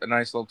 it's a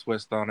nice little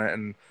twist on it,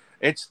 and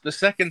it's the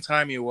second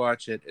time you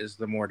watch it is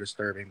the more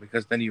disturbing,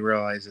 because then you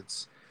realize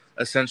it's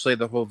essentially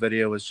the whole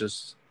video is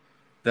just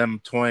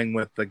them toying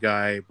with the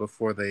guy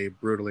before they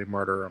brutally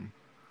murder him.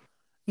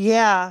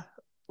 Yeah,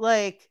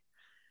 like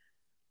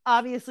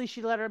obviously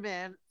she let her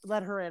in.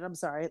 I'm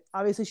sorry.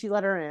 Obviously she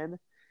let her in.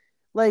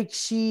 Like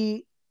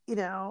she,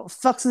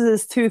 fucks with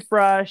his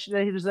toothbrush. And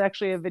then there's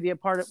actually a video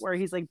part where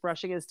he's like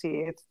brushing his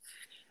teeth,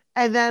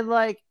 and then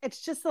like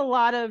it's just a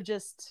lot of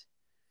just.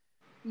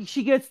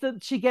 She gets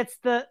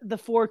the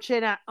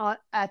fortune at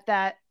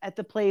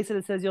the place, and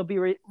it says you'll be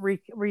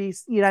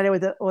reunited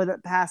with a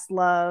past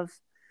love,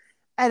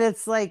 and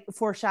it's like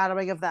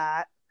foreshadowing of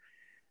that.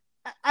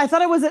 I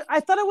thought it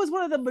was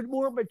one of the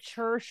more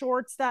mature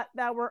shorts that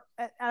were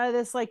out of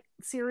this like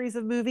series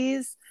of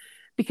movies,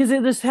 because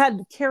it just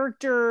had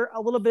character,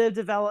 a little bit of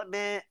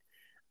development,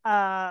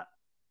 a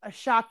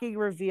shocking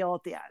reveal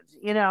at the end.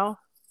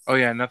 Oh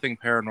yeah, nothing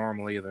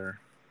paranormal either.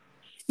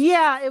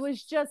 Yeah, it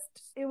was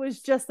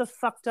just a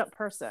fucked up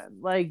person,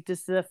 like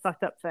just a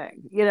fucked up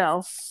thing.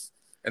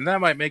 And that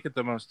might make it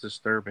the most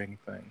disturbing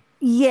thing.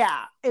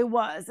 Yeah, it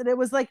was, and it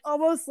was like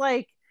almost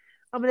like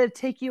I'm gonna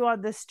take you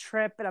on this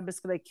trip, and I'm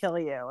just gonna kill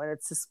you, and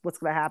it's just what's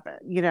gonna happen,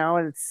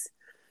 and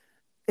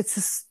it's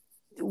just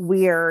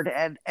weird,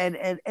 and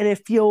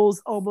it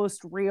feels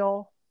almost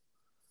real.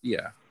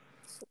 Yeah,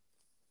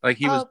 like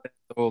he was dead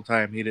the whole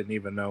time, he didn't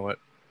even know it.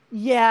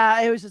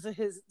 Yeah, it was just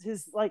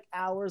his like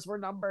hours were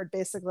numbered,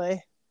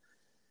 basically.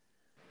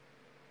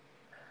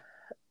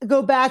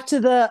 Go back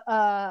to the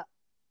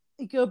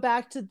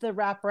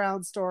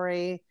wraparound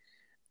story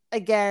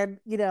again.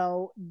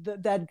 The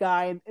dead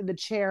guy in the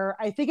chair.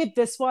 I think at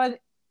this one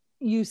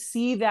you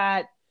see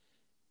that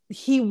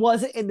he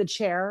wasn't in the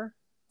chair.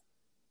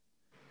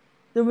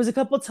 There was a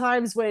couple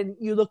times when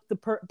you looked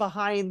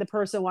behind the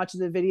person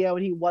watching the video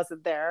and he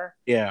wasn't there.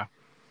 Yeah.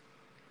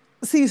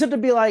 So you start to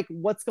be like,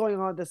 what's going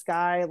on with this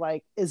guy?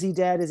 Like, is he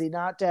dead? Is he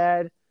not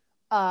dead?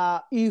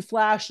 You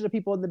flash to the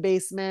people in the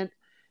basement.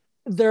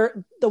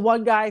 The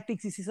one guy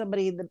thinks he sees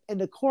somebody in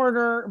the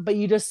corner, but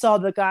you just saw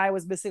the guy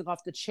was missing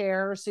off the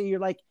chair. So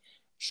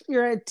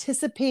you're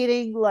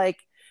anticipating, like,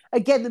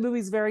 again, the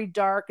movie's very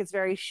dark. It's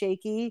very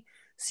shaky.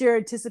 So you're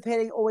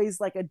anticipating always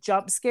like a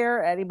jump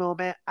scare at any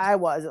moment. I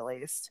was, at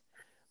least.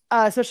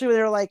 Especially when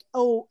they're like,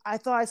 oh, I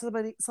thought I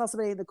saw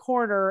somebody in the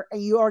corner,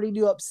 and you already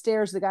knew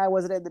upstairs the guy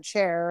wasn't in the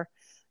chair.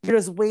 You're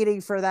just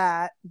waiting for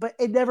that, but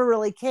it never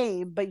really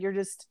came. But you're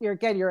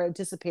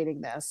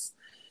anticipating this.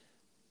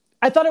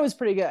 I thought it was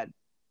pretty good.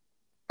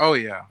 Oh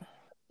yeah.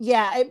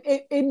 Yeah,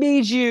 it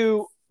made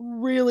you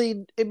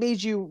really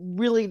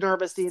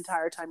nervous the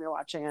entire time you're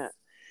watching it.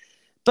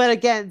 But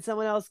again,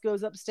 someone else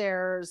goes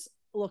upstairs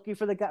looking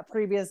for the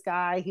previous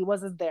guy. He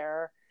wasn't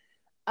there.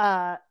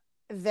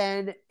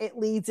 Then it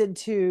leads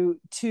into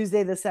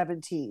Tuesday the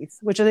 17th,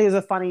 which I think is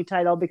a funny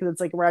title because it's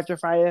like right after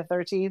Friday the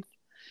 13th.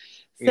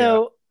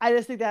 So yeah. I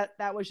just think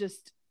that was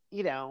just,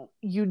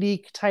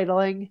 unique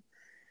titling.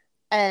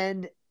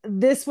 And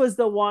this was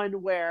the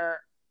one where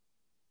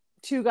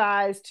two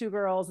guys, two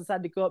girls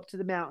decided to go up to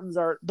the mountains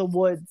or the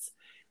woods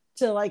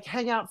to like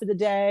hang out for the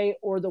day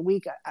or the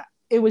week.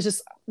 It was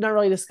just not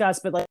really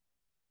discussed, but like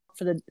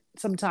for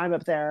some time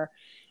up there.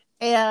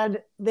 And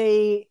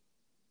they,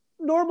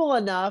 normal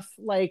enough,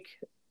 like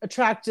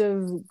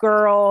attractive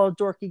girl,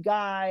 dorky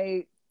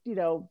guy,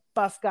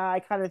 buff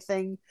guy kind of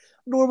thing,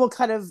 normal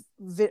kind of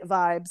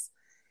vibes.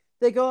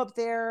 They go up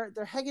there,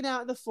 they're hanging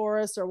out in the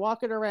forest or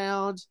walking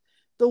around.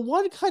 The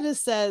one kind of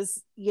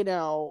says,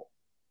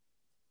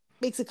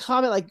 makes a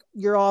comment like,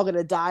 you're all going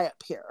to die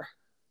up here.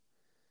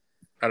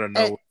 I don't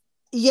know.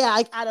 Yeah,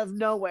 like out of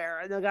nowhere.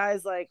 And the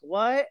guy's like,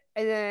 what?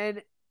 And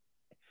then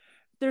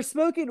they're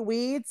smoking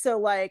weed. So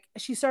like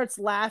she starts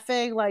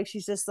laughing, like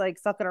she's just like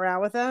fucking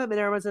around with him. And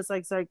everyone's just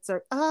like,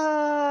 sorry,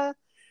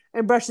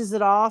 and brushes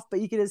it off.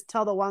 But you can just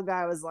tell the one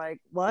guy was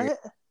like, what?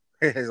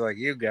 He's like,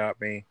 you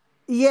got me.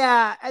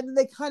 Yeah. And then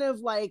they kind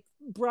of like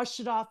brushed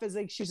it off as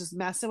like she's just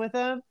messing with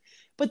him.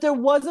 But there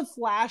was a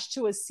flash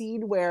to a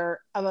scene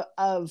where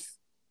of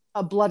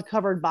a blood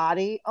covered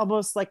body,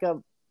 almost like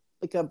a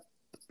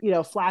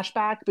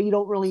flashback, but you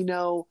don't really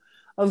know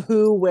of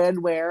who,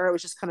 when, where. It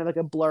was just kind of like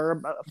a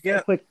blurb.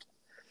 Yeah. Quick.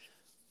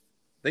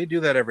 They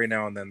do that every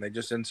now and then. They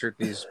just insert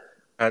these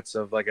cuts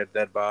of like a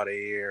dead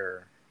body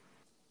or.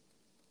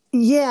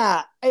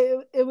 Yeah,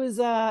 it was,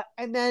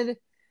 and then,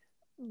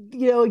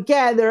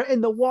 again, they're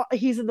in the water.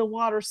 He's in the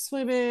water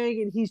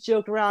swimming, and he's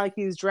joking around like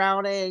he's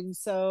drowning.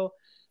 So,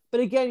 but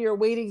again, you're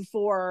waiting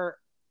for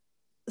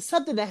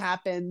something to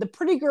happen. The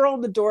pretty girl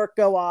and the dork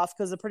go off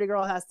because the pretty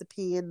girl has to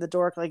pee, and the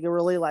dork like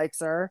really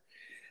likes her.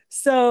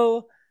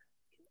 So,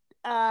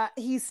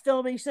 he's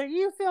filming. She's like, "Are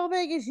you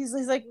filming?" And he's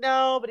like,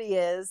 "No," but he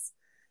is.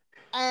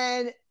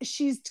 And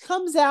she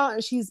comes out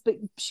and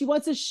she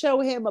wants to show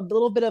him a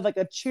little bit of like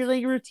a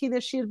cheerleading routine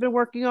that she had been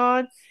working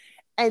on.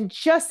 And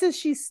just as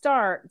she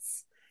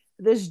starts,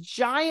 this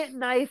giant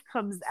knife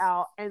comes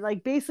out and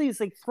like basically it's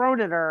like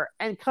thrown at her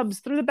and comes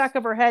through the back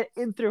of her head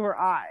in through her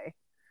eye.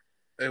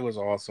 It was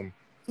awesome.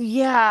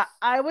 Yeah,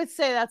 I would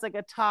say that's like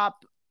a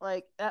top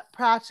like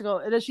practical.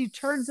 And as she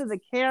turns to the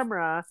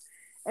camera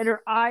and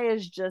her eye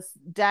is just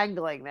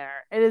dangling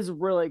there, it is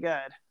really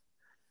good.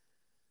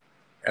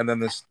 And then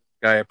this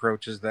guy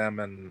approaches them,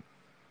 and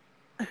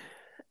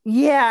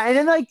yeah, and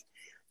then like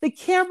the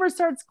camera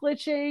starts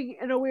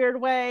glitching in a weird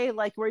way,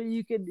 like where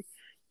you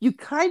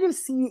kind of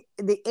see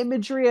the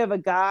imagery of a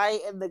guy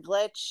in the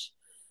glitch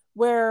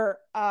where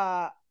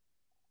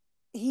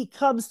he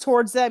comes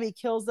towards them, he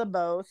kills them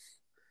both.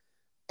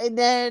 And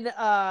then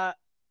I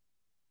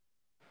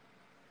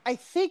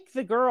think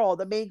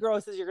the main girl who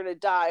says you're gonna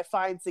die,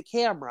 finds the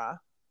camera.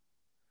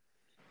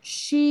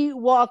 She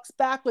walks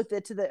back with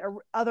it to the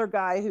other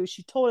guy who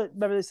she told it.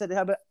 Remember, they said,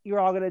 "How about you're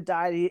all gonna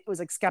die?" He was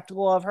like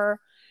skeptical of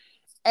her,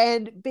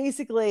 and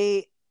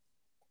basically,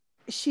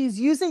 she's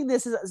using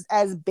this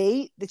as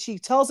bait. That she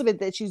tells him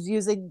that she's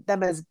using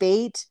them as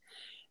bait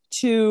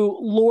to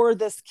lure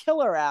this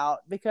killer out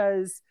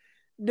because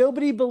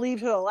nobody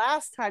believed her the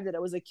last time that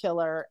it was a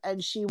killer,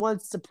 and she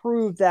wants to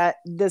prove that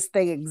this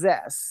thing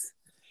exists.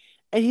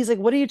 And he's like,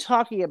 "What are you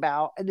talking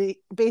about?" And they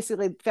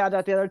basically found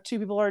out the other two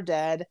people are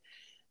dead.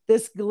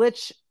 This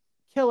glitch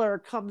killer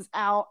comes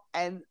out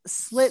and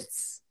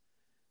slits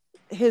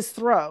his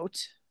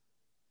throat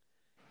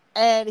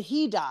and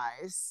he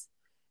dies.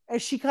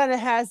 And she kind of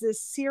has this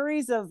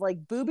series of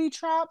like booby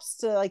traps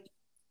to like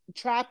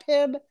trap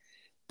him,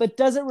 but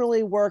doesn't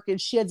really work.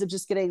 And she ends up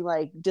just getting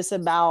like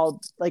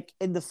disemboweled like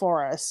in the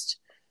forest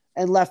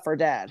and left for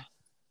dead.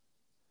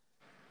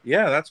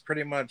 yeah, that's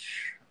pretty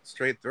much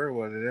straight through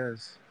what it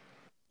is.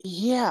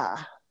 Yeah.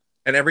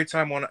 And every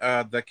time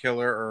the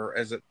killer, or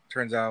as it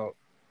turns out,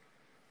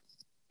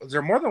 was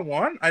there more than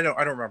one? I don't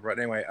remember. But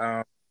anyway,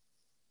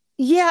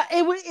 yeah,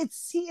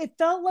 it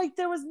felt like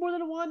there was more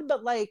than one,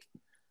 but like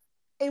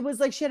it was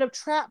like she had a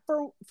trap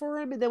for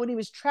him, and then when he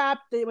was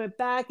trapped, they went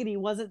back and he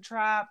wasn't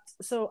trapped.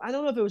 So I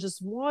don't know if it was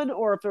just one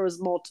or if there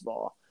was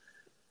multiple.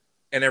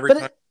 and every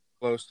time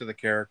close to the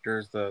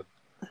characters, the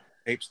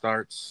tape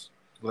starts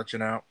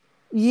glitching out.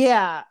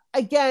 Yeah,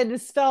 again,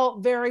 this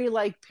felt very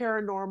like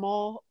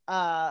paranormal,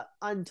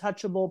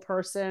 untouchable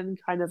person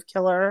kind of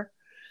killer.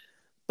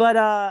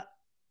 But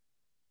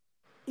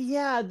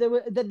yeah,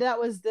 that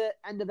was the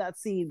end of that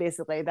scene.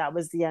 Basically, that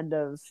was the end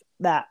of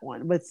that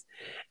one.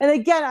 And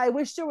again, I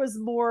wish there was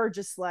more.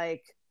 Just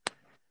like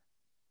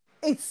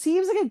it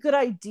seems like a good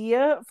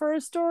idea for a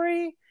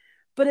story,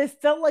 but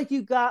it felt like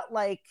you got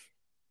like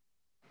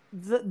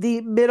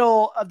the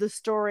middle of the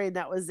story and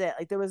that was it.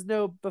 Like there was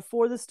no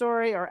before the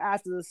story or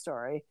after the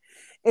story.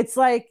 It's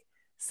like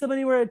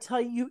somebody were to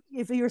tell you,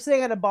 if you were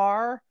sitting at a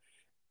bar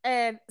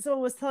and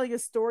someone was telling a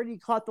story and you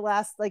caught the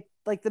last like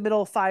the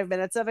middle 5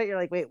 minutes of it, you're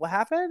like, wait, what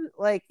happened?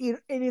 Like and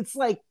it's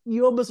like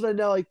you almost want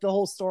to know like the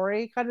whole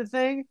story kind of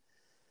thing.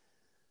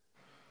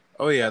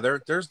 Oh yeah,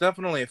 there's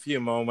definitely a few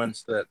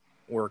moments that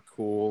were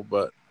cool,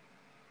 but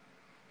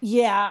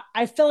Yeah,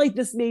 I felt like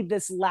this made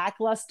this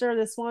lackluster,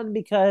 this one,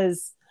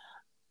 because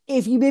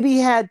if you maybe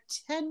had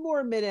 10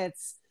 more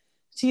minutes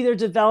to either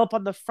develop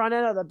on the front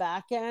end or the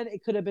back end,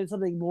 it could have been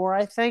something more,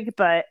 I think.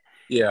 But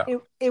yeah.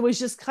 it was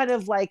just kind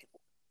of like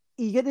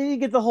didn't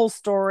get the whole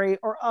story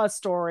or a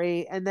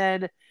story, and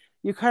then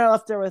you're kind of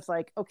left there with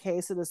like,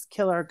 okay, so this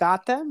killer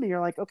got them, and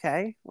you're like,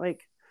 okay,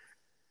 like.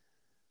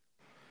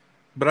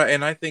 But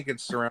I think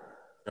it's surrounded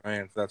by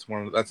giants.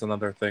 That's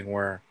another thing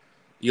where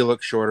you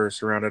look shorter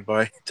surrounded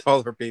by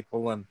taller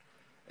people, and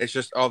it's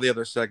just all the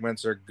other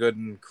segments are good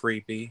and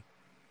creepy.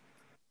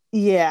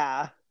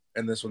 Yeah.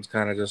 And this one's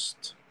kind of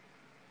just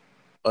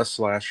a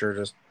slasher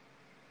just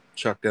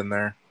chucked in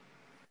there.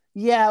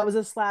 Yeah, it was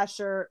a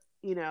slasher,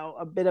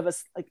 a bit of a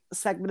like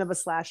segment of a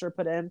slasher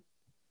put in.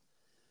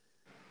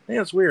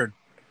 Yeah, it's weird.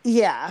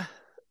 Yeah.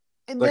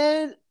 And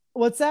then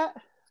what's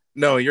that?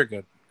 No, you're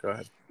good. Go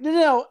ahead.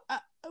 No.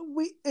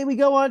 We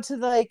go on to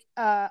like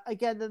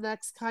again the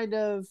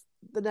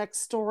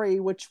next story,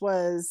 which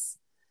was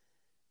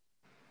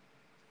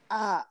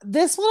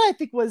this one I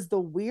think was the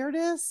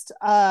weirdest.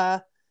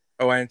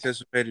 Oh, I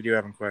anticipated you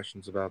having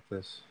questions about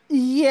this.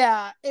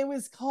 Yeah, it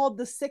was called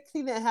The Sick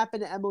Thing That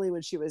Happened to Emily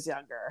When She Was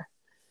Younger.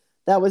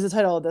 That was the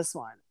title of this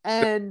one.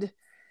 And,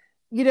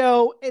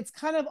 it's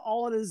kind of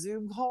all in a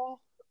Zoom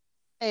call.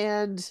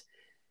 And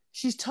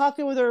she's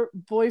talking with her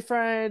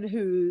boyfriend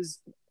who's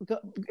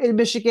in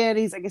Michigan.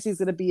 I guess he's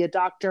going to be a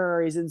doctor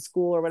or he's in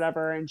school or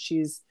whatever. And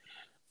she's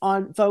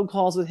on phone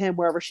calls with him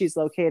wherever she's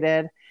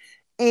located.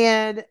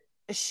 And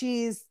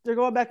they're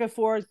going back and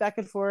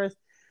forth.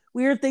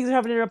 Weird things are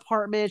happening in her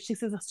apartment. She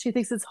says she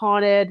thinks it's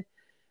haunted.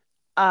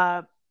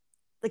 The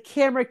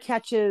camera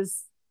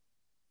catches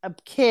a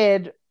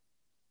kid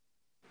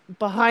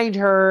behind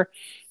her.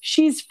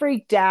 She's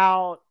freaked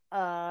out.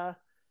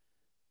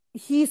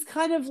 He's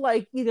kind of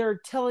like either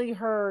telling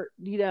her,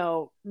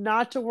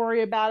 not to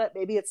worry about it.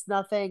 Maybe it's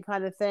nothing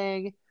kind of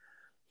thing.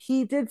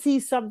 He did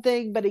see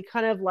something, but he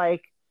kind of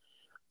like,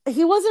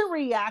 he wasn't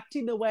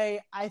reacting the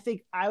way I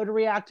think I would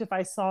react if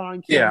I saw it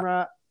on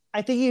camera.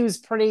 I think he was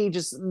pretty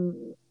just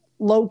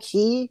low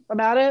key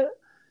about it.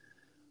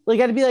 Like,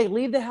 I'd be like,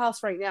 leave the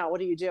house right now. What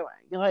are you doing?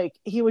 Like,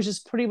 he was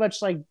just pretty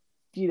much like,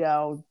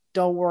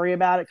 don't worry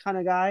about it kind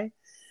of guy.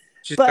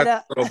 She's But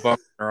got a little bump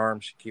in her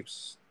arm. She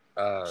keeps.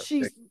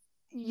 she's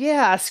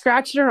yeah,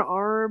 scratching her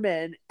arm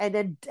and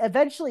then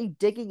eventually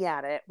digging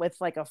at it with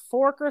like a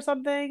fork or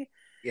something.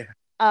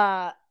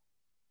 Yeah.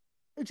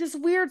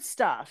 Just weird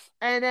stuff.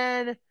 And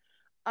then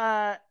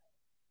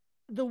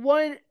the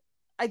one,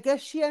 I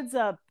guess she ends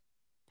up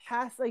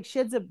she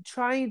ends up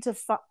trying to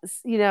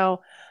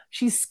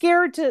she's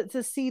scared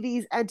to see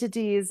these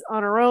entities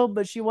on her own,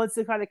 but she wants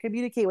to kind of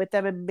communicate with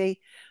them and may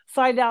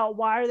find out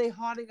why are they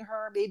haunting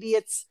her. Maybe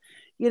it's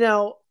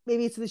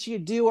maybe it's something she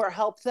could do or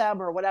help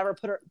them or whatever,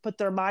 put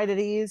their mind at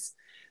ease.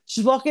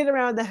 She's walking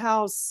around the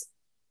house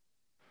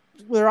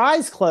with her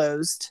eyes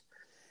closed,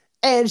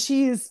 and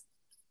she's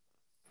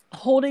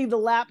holding the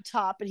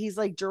laptop, and he's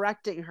like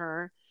directing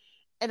her.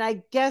 And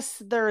I guess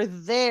they're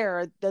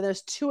there.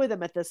 There's two of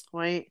them at this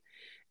point.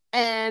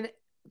 And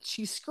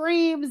she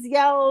screams,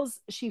 yells,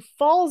 she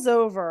falls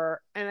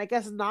over, and I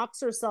guess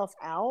knocks herself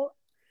out.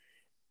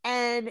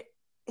 And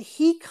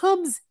he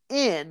comes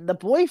in, the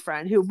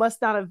boyfriend, who must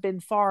not have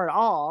been far at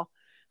all.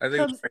 I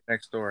think it was right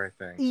next door, I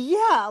think.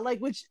 Yeah, like,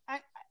 which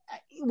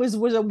was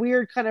a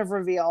weird kind of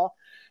reveal.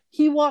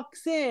 He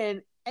walks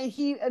in, and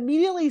he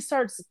immediately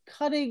starts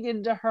cutting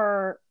into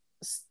her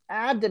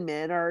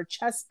abdomen or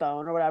chest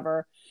bone or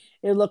whatever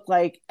it looked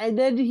like. And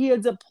then he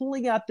ends up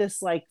pulling out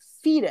this like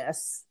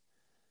fetus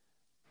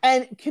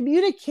and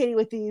communicating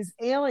with these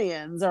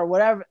aliens or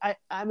whatever.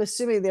 I'm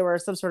assuming they were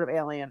some sort of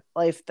alien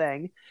life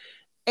thing,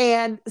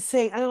 and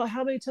saying, I don't know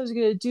how many times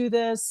you're going to do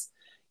this.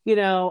 I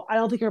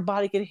don't think her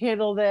body can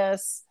handle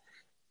this.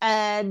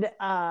 And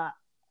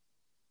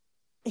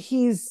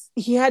he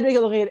had to make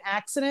it look like an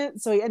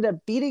accident. So he ended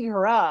up beating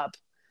her up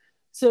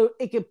so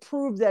it could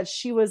prove that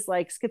she was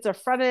like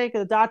schizophrenic.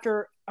 And the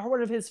doctor, or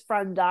one of his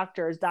friend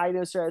doctors,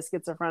 diagnosed her as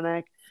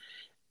schizophrenic,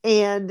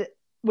 and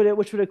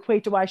which would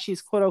equate to why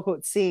she's quote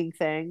unquote seeing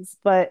things,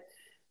 but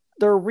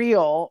they're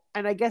real.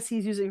 And I guess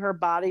he's using her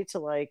body to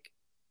like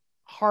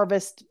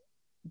harvest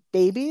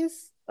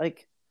babies,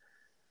 like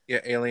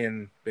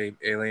alien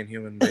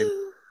human baby.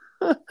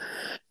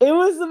 It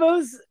was the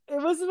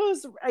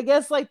most, I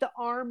guess, like the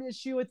arm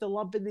issue with the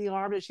lump in the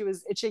arm that she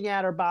was itching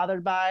at or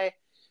bothered by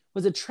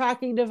was a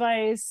tracking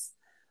device.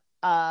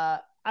 I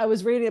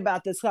was reading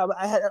about this.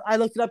 I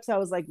looked it up, so I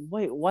was like,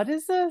 wait, what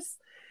is this?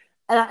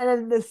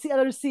 And then the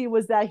other scene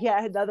was that he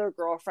had another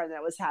girlfriend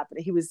that was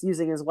happening. He was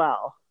using as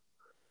well.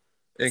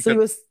 So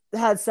he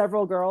had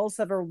several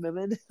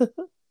women.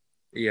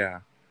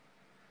 Yeah.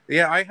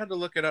 Yeah, I had to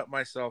look it up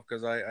myself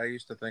because I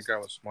used to think I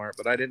was smart,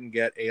 but I didn't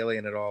get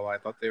alien at all. I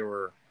thought they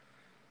were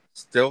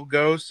still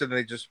ghosts and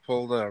they just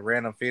pulled a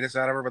random fetus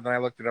out of her. But then I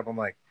looked it up. I'm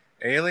like,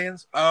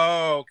 aliens?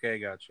 Oh, okay,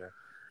 gotcha.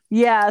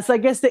 Yeah, so I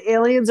guess the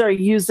aliens are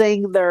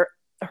using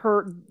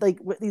her like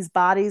with these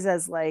bodies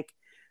as like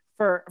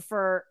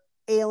for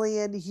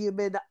alien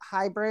human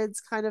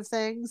hybrids kind of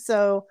thing.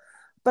 So,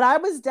 but I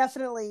was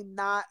definitely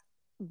not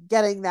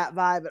getting that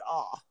vibe at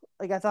all.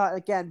 Like, I thought,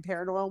 again,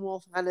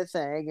 paranormal kind of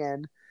thing,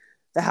 and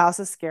the house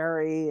is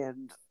scary,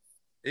 and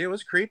it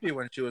was creepy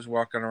when she was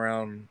walking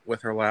around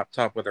with her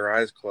laptop with her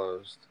eyes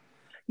closed.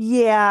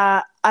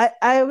 Yeah,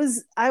 I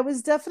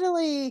was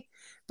definitely,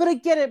 but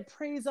again, it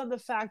preys on the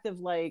fact of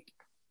like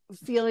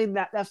feeling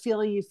that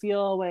feeling you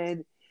feel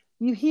when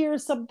you hear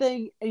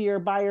something and you're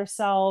by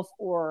yourself,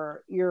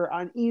 or you're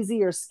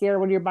uneasy or scared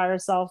when you're by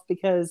yourself,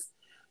 because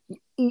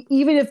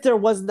even if there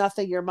was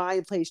nothing, your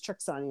mind plays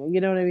tricks on you.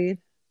 You know what I mean?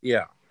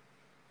 Yeah.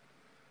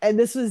 And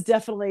this was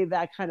definitely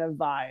that kind of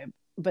vibe,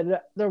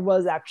 but there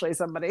was actually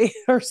somebody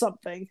or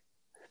something.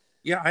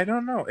 Yeah, I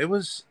don't know. It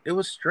was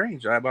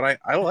strange, but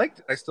I liked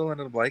it. I still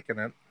ended up liking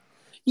it.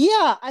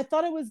 Yeah, I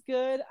thought it was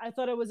good. I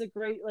thought it was a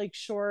great like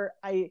short.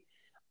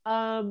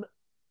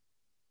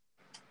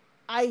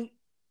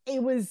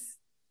 It was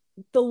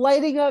the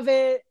lighting of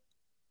it,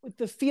 with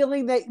the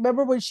feeling that,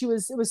 remember when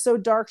it was so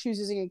dark, she was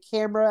using a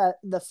camera,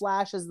 the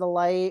flash as the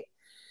light.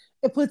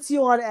 It puts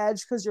you on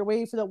edge because you're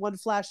waiting for that one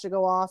flash to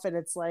go off, and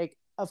it's like,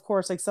 of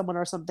course, like someone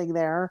or something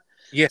there.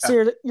 Yeah.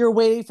 So you're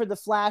waiting for the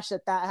flash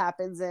that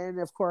happens in,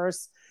 of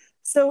course.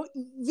 So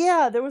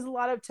yeah, there was a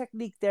lot of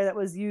technique there that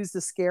was used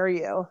to scare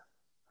you.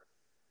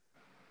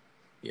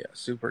 Yeah,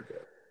 super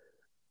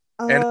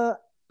good.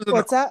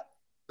 What's that?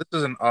 This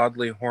is an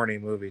oddly horny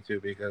movie too,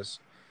 because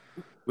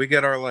we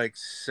get our like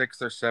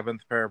 6th or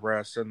 7th pair of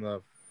breasts in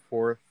the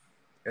 4th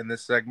in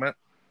this segment.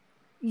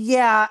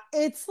 Yeah,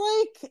 it's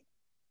like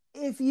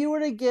if you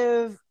were to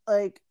give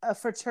like a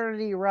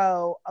fraternity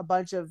row a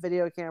bunch of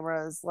video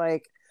cameras,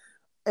 like,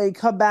 and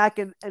come back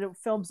and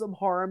film some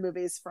horror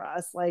movies for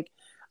us. Like,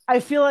 I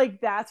feel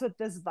like that's what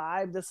this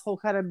whole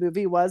kind of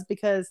movie was,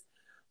 because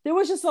there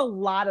was just a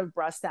lot of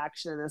breast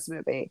action in this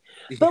movie.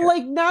 Yeah. But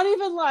like, not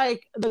even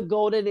like the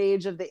golden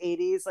age of the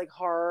 80s, like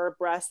horror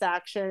breast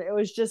action. It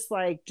was just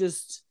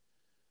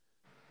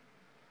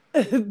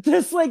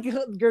this like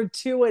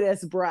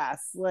gratuitous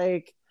breasts.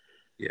 Like,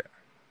 yeah.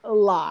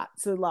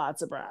 lots and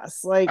lots of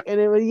breasts. Like, and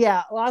it was,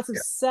 yeah, lots of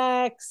Yeah.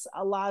 sex,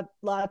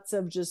 lots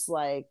of just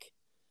like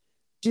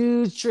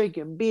dudes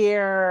drinking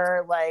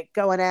beer, like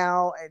going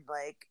out and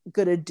like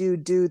gonna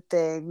do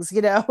things,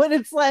 you know. And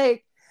it's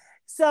like,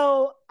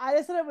 so I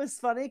just thought it was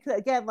funny because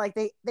again, like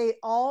they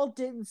all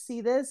didn't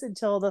see this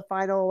until the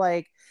final,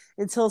 like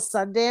until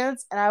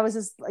Sundance, and I was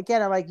just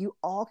again, I'm like, you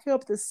all came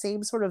up with the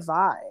same sort of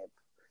vibe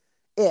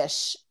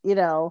ish, you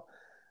know.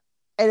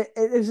 And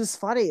it was just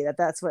funny that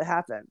that's what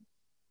happened.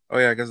 Oh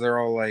yeah, because they're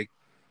all like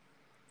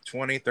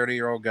 20,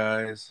 30-year-old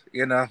guys,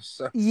 you know.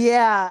 So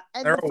Yeah,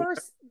 and they're all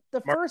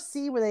the smart. first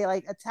scene where they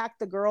like attack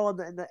the girl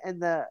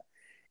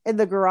in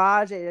the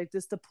garage, and, like,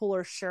 just to pull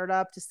her shirt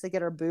up just to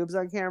get her boobs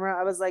on camera.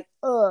 I was like,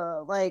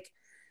 ugh, like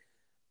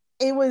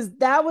it was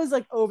that was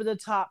like over the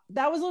top.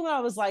 That was the one I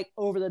was like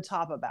over the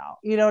top about.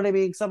 You know what I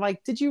mean? So I'm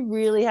like, did you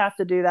really have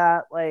to do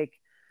that? Like,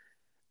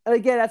 and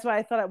again, that's why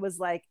I thought it was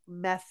like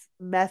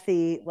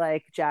methy,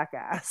 like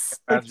Jackass,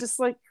 like Imagine just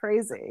like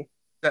crazy.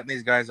 setting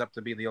these guys up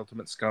to be the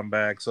ultimate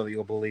scumbag, so that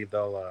you'll believe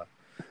they'll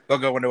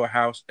go into a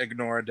house,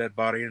 ignore a dead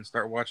body, and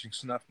start watching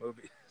snuff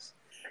movies.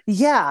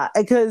 Yeah,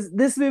 because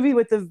this movie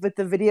with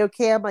the video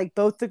cam, like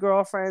both the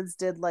girlfriends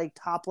did like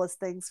topless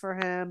things for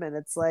him, and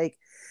it's like,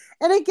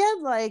 and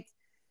again, like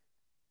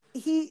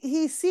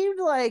he seemed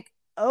like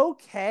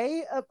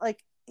okay,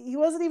 like he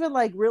wasn't even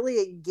like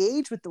really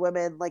engaged with the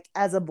women like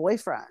as a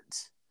boyfriend.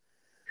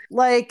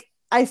 Like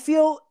I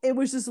feel it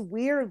was just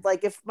weird.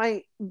 Like if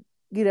my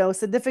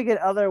significant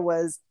other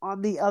was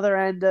on the other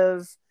end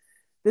of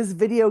this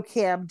video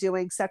cam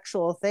doing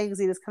sexual things,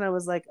 he just kind of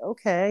was like,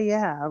 okay,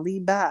 yeah,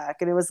 lean back,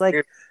 and it was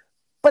like,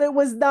 but it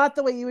was not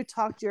the way you would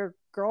talk to your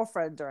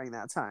girlfriend during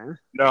that time.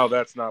 No,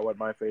 that's not what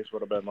my face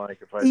would have been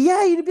like if I.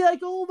 Yeah, you'd be like,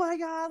 oh my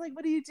god, like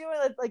what are you doing?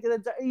 Like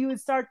you would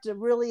start to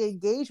really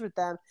engage with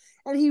them,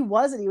 and he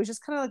wasn't. He was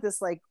just kind of like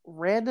this like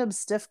random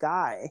stiff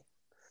guy.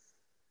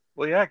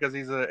 Well, yeah, because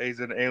he's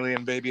an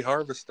alien baby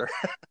harvester.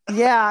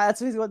 Yeah,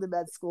 that's what he's going to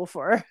med school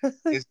for.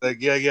 He's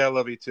like, yeah, I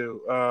love you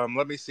too.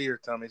 Let me see your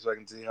tummy so I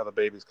can see how the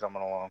baby's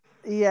coming along.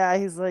 Yeah,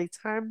 he's like,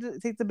 time to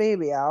take the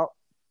baby out.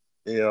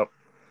 Yep.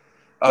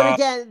 But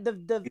again,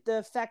 the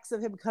effects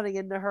of him cutting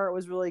into her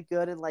was really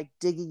good, and like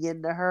digging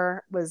into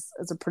her was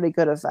a pretty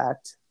good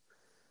effect.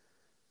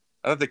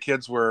 I thought the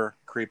kids were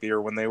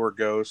creepier when they were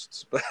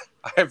ghosts, but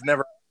I've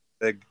never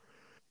big.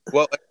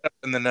 Well, except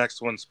in the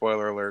next one,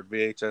 spoiler alert,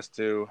 VHS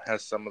 2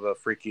 has some of the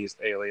freakiest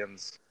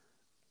aliens.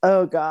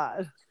 Oh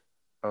god.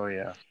 Oh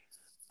yeah.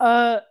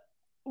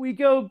 We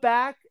go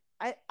back.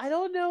 I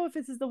don't know if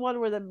this is the one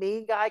where the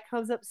main guy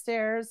comes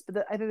upstairs,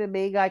 but I think the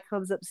main guy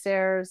comes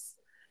upstairs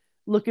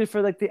looking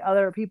for like the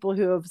other people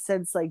who have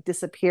since like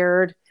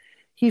disappeared.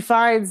 He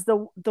finds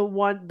the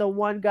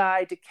one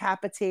guy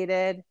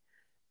decapitated,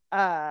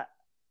 or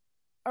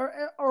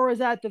is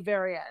that the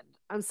very end?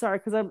 I'm sorry,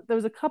 because there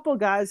was a couple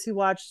guys who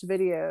watched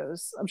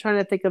videos. I'm trying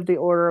to think of the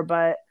order,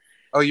 but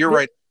Oh, you're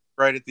right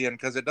at the end,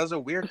 because it does a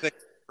weird thing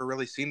I've never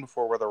really seen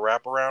before, where the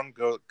wraparound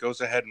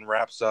goes ahead and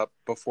wraps up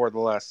before the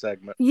last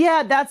segment.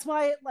 yeah, that's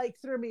why it like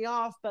threw me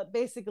off. But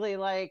basically,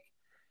 like,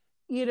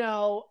 he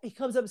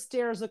comes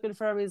upstairs looking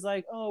for him. He's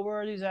like, "Oh, where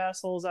are these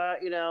assholes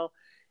at?"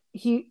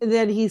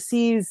 Then he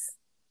sees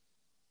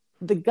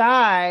the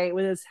guy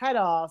with his head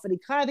off, and he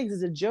kind of thinks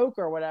it's a joke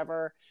or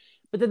whatever.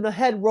 But then the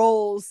head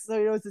rolls,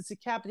 so it's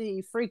decapitated.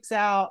 He freaks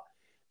out.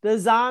 The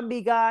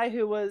zombie guy,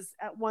 who was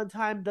at one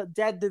time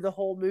dead through the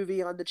whole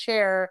movie on the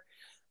chair,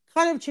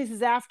 kind of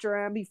chases after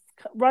him. He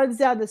runs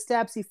down the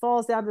steps. He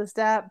falls down the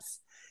steps,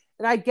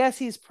 and I guess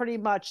he's pretty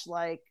much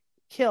like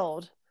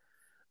killed,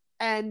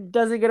 and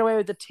doesn't get away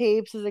with the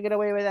tapes. Doesn't get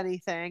away with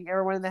anything.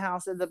 Everyone in the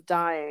house ends up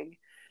dying.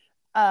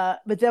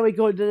 But then we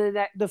go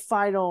to the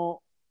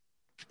final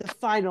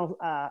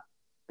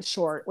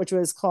short, which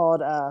was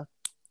called.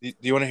 Do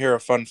you want to hear a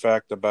fun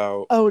fact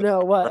about? Oh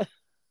no! What?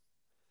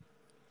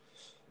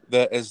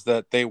 That is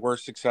that they were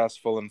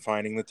successful in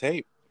finding the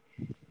tape.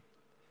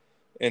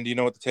 And do you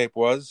know what the tape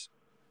was?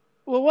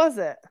 What was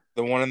it?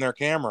 The one in their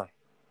camera.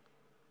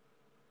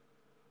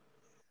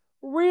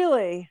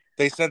 Really?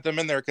 They sent them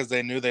in there because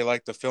they knew they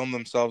liked to film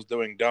themselves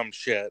doing dumb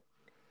shit.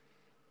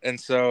 And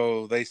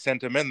so they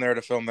sent them in there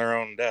to film their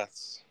own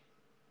deaths.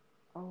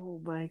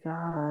 Oh my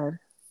god.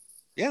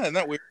 Yeah, isn't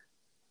that weird?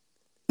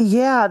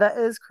 Yeah, that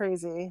is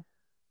crazy.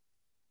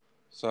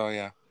 So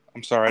yeah,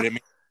 I'm sorry, I didn't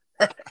mean.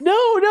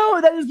 No,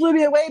 that just blew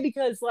me away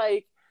because,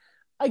 like,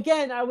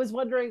 again, I was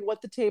wondering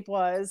what the tape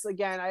was.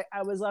 Again,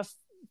 I was left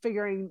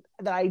figuring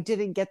that I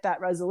didn't get that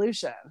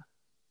resolution.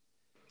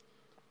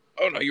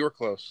 Oh no, you were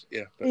close.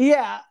 Yeah.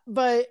 Yeah,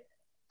 but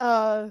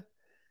so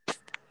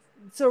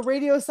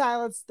Radio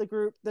Silence,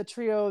 the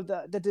trio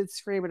that did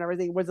Scream and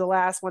everything, was the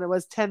last one. It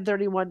was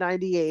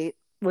 10/31/98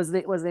 was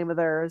the name of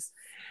theirs.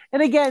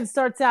 And again,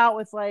 starts out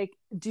with like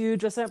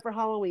dude dressed up for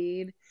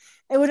Halloween,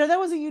 and which I thought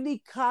was a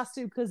unique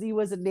costume because he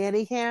was a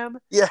nanny cam.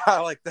 Yeah, I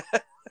like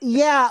that.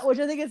 Yeah, which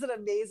I think is an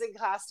amazing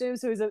costume.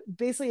 So he's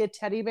basically a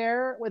teddy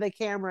bear with a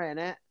camera in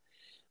it,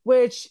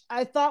 which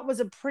I thought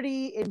was a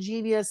pretty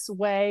ingenious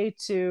way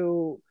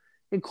to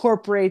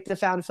incorporate the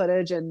found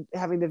footage and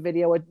having the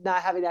video with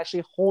not having to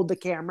actually hold the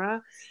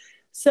camera.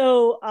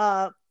 So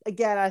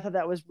again, I thought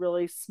that was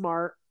really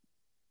smart.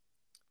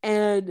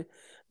 And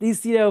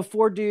these,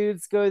 4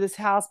 dudes go to this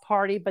house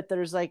party, but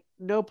there's like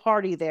no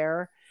party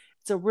there.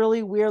 It's a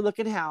really weird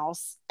looking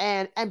house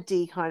and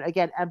empty,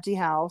 empty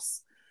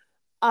house.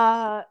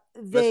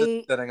 This is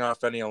They setting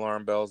off any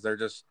alarm bells. They're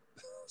just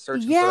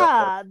searching for that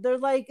party. Yeah, they're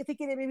like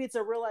thinking that maybe it's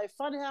a real life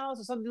fun house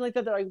or something like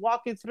that. They're like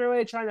walking through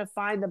it, trying to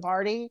find the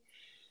party.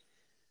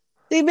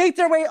 They make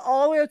their way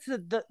all the way up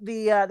to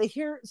they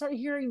start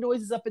hearing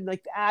noises up in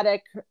like the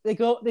attic. They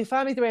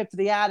finally make their way up to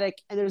the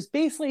attic, and there's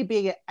basically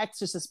being an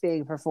exorcist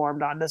being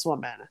performed on this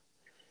woman.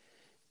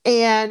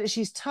 And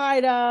she's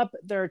tied up,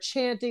 they're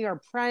chanting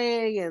or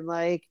praying, and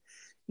like,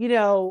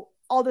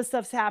 all this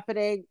stuff's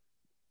happening.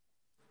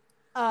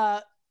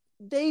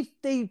 They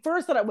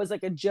first thought it was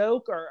like a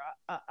joke, or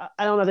I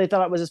don't know if they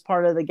thought it was just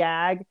part of the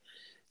gag.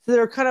 So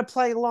they're kind of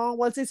playing along.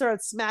 Once they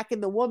started smacking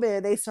the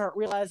woman, they start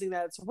realizing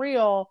that it's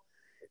real.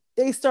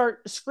 They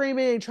start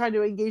screaming and trying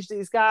to engage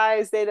these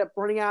guys. They end up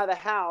running out of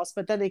the house,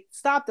 but then they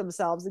stop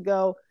themselves and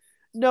go,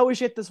 no, we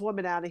should get this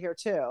woman out of here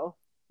too.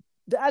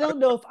 I don't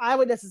know if I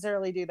would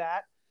necessarily do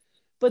that,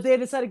 but they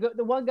decided to go.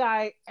 The one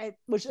guy,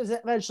 which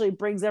eventually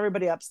brings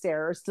everybody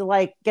upstairs to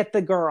like get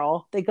the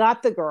girl. They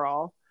got the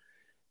girl,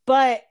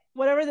 but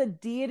whatever the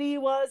deity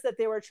was that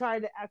they were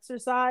trying to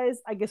exorcise,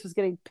 I guess was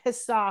getting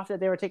pissed off that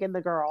they were taking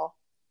the girl.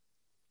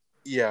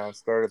 Yeah,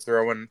 started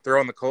throwing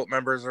the cult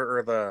members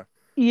or the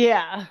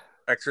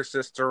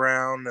exorcists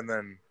around, and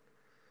then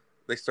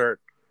they start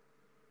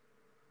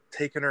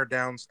taking her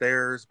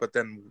downstairs, but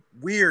then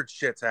weird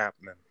shit's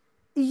happening.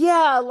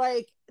 Yeah,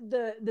 like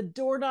the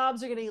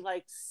doorknobs are getting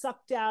like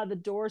sucked out of the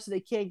door so they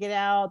can't get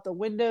out. The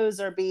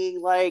windows are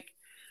being like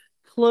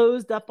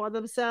closed up on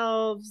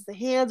themselves. The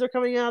hands are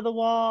coming out of the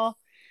wall.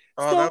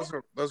 Oh,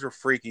 those are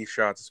freaky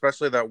shots,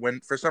 especially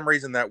for some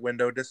reason that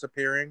window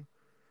disappearing.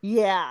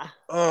 Yeah.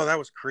 Oh, that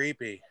was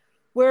creepy.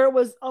 Where it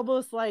was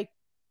almost like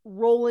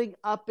rolling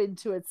up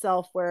into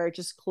itself, where it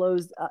just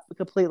closed up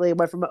completely. It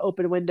went from an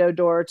open window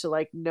door to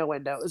like no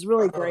window. It was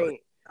really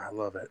great. I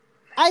love it.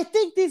 I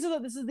think this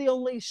is the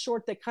only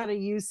short that kind of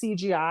used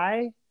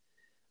CGI.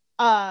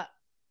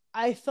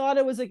 I thought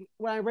it was like,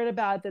 when I read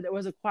about it, that it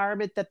was a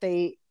requirement that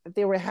they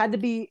had to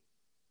be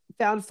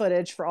found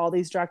footage for all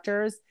these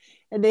directors,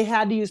 and they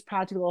had to use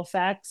practical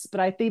effects.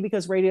 But I think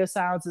because Radio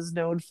Silence is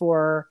known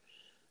for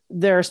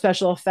their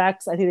special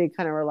effects, I think they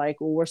kind of were like,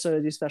 well, we're supposed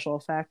to do special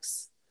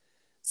effects.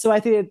 So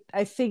I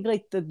think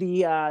like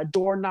the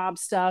doorknob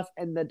stuff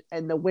and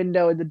the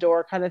window and the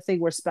door kind of thing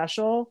were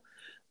special,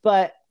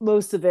 but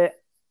most of it,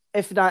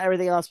 if not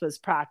everything else, was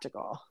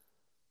practical.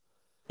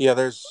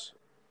 Yeah,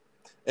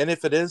 and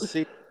if it is,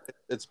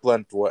 it's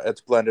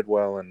blended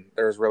well, and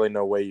there's really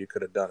no way you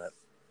could have done it.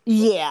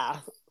 Yeah,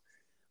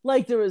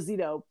 like there was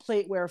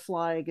plateware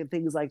flying and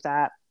things like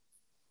that.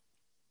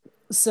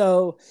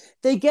 So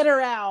they get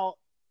her out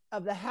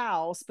of the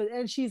house,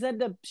 and she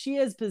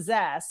is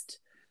possessed.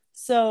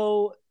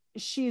 So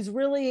she's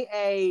really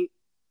a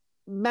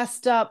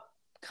messed up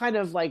kind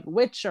of like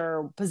witch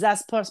or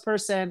possessed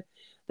person.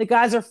 The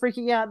guys are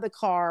freaking out in the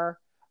car,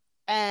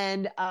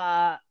 and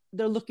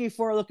they're looking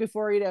for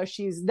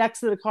she's next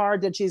to the car,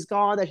 then she's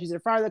gone, then she's in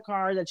front of the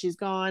car, then she's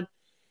gone.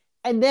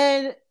 And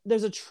then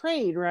there's a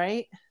train,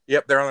 right?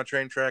 Yep, they're on the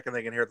train track and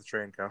they can hear the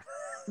train come.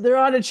 They're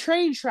on a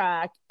train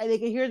track and they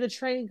can hear the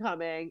train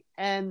coming.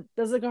 And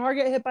does the car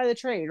get hit by the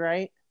train,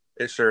 right?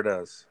 It sure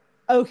does.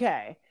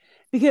 Okay.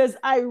 Because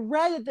I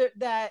read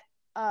that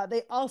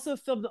they also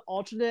filmed an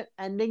alternate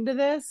ending to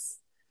this,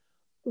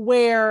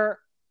 where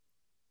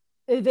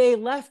they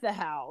left the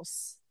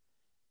house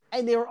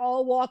and they were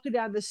all walking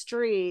down the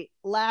street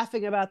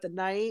laughing about the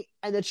night,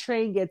 and the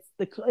train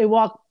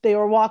they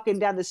were walking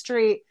down the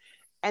street,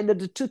 and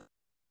the two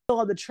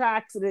on the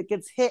tracks, and it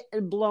gets hit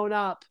and blown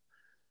up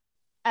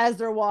as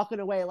they're walking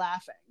away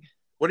laughing.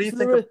 What do you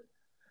think?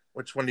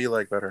 Which one do you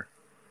like better?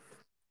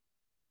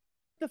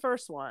 The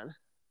first one.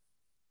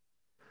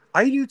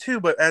 I do too,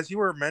 but as you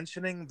were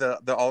mentioning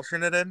the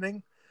alternate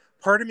ending,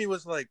 part of me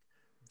was like,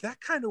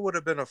 that kind of would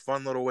have been a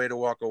fun little way to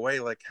walk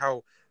away. Like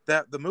how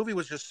the movie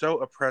was just so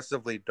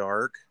oppressively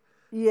dark.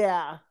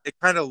 Yeah. It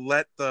kind of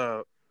let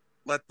the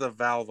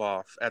valve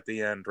off at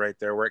the end right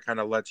there, where it kind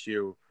of lets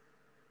you,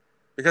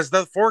 because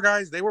the 4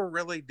 guys, they were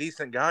really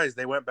decent guys.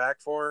 They went back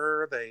for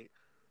her. That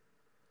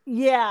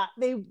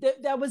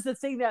was the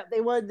thing, that they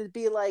wanted to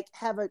be like,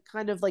 have a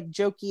kind of like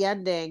jokey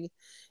ending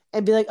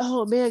and be like,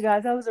 oh man,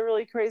 guys, that was a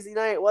really crazy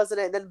night, wasn't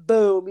it? And then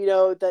boom,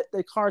 that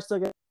the car still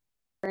gets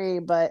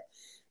train, but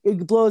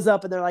it blows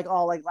up and they're like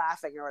all like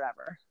laughing or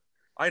whatever.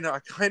 I know. I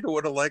kind of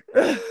would have liked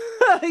that.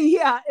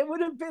 Yeah, it would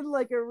have been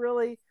like a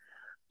really,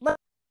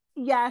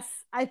 yes,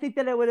 I think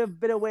that it would have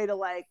been a way to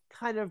like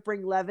kind of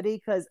bring levity,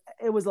 because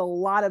it was a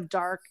lot of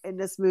dark in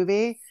this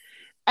movie.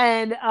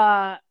 And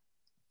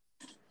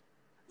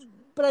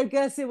but I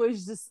guess it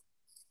was just,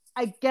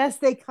 I guess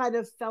they kind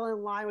of fell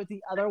in line with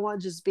the other one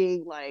just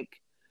being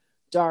like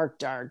dark,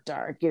 to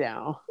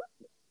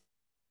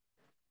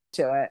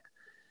it.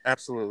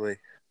 Absolutely.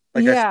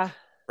 Yeah.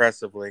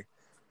 impressively.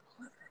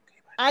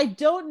 I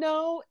don't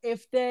know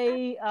if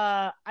they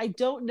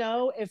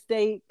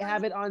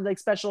have it on like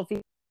special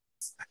features.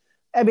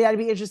 I mean, I'd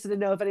be interested to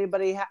know if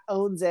anybody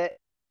owns it.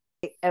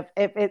 If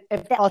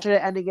the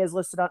alternate ending is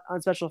listed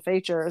on special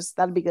features,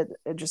 that'd be good,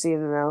 interesting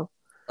to know.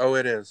 Oh,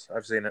 it is.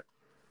 I've seen it.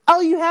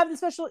 Oh, you have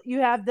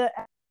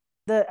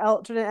the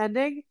alternate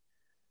ending?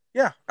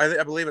 Yeah,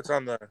 I believe it's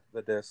on the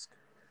disc.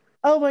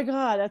 Oh my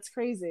god, that's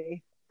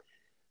crazy.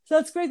 So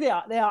that's great.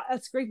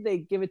 That's great they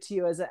give it to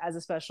you as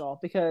a special,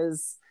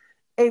 because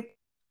it.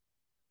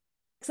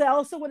 So I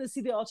also want to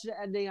see the alternate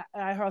ending.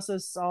 I also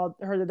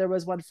heard that there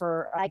was one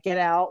for Get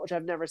Out, which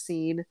I've never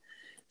seen.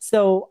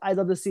 So I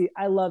love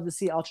to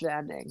see alternate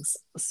endings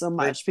so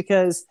much,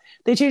 because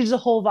they change the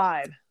whole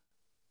vibe.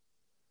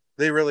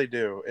 They really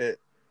do.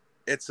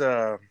 It's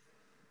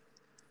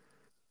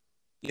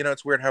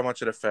it's weird how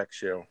much it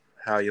affects you,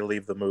 how you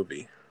leave the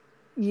movie.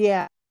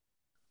 Yeah.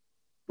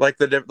 Like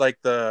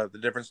the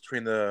difference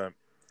between the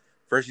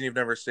version you've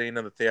never seen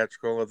and the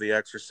theatrical of The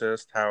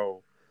Exorcist,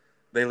 how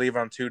they leave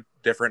on two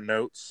different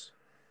notes.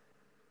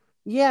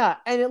 Yeah,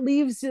 and it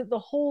leaves the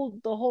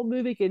whole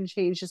movie can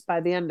change just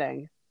by the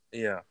ending.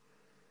 Yeah.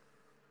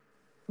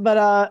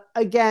 But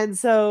again,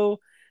 so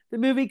the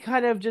movie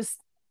kind of just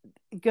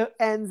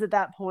ends at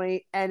that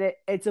point, and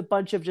it's a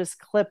bunch of just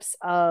clips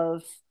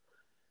of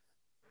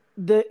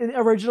the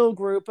original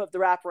group of the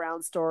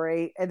wraparound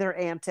story and their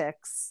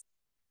antics.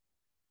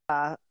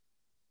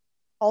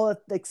 All of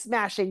like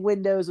smashing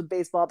windows with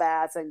baseball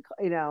bats, and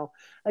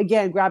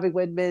again grabbing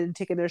women,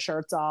 taking their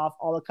shirts off,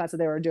 all the cuts that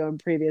they were doing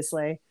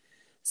previously.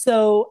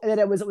 So, and then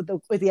it was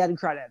with the end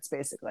credits,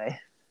 basically.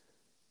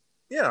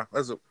 Yeah,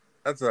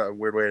 that's a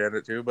weird way to end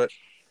it too, but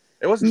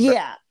it wasn't.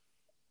 Yeah.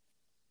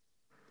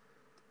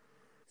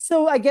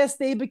 So I guess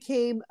they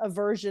became a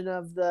version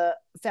of the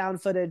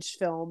found footage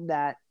film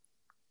that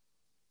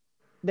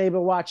they've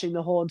been watching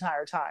the whole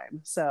entire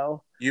time.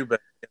 So You bet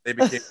they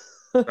became.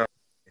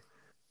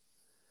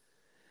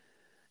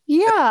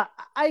 Yeah,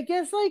 I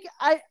guess like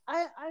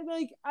I'm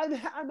like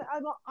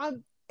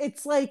I'm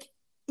it's like,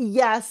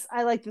 yes,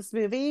 I like this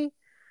movie.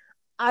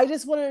 I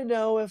just want to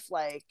know if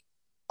like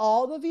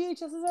all the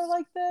VHSs are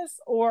like this,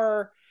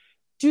 or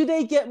do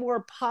they get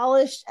more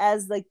polished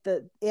as like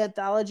the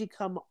anthology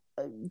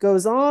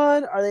goes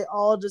on? Are they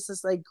all just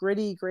this like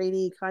gritty,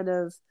 grainy kind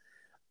of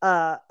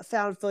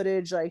found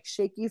footage, like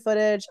shaky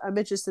footage? I'm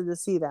interested to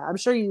see that. I'm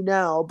sure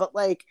but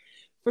like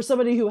for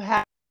somebody who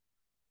has,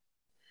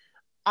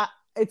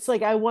 it's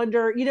like I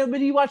wonder,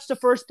 when you watch the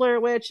first Blair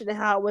Witch and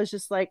how it was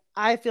just like,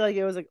 I feel like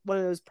it was like one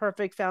of those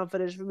perfect found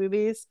footage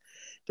movies,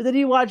 but then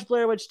you watch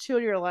Blair Witch 2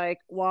 and you're like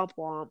womp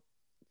womp,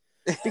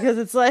 because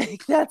it's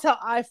like that's how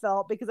I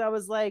felt, because I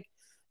was like,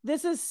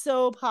 this is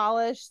so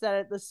polished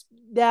that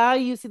now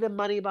you see the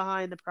money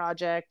behind the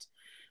project.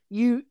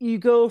 You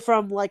go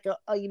from like a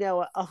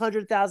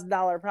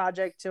 $100,000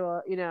 project to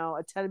a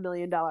 $10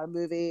 million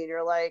movie, and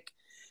you're like,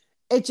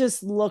 it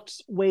just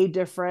looked way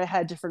different,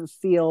 had different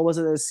feel,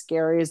 wasn't as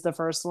scary as the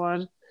first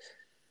one.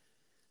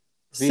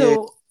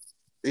 So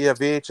yeah,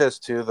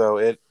 VHS 2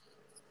 though,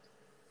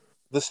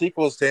 the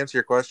sequels, to answer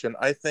your question,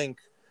 I think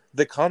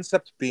the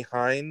concept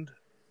behind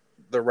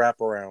the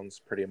wraparounds,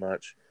 pretty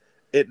much,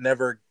 you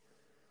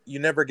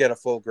never get a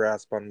full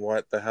grasp on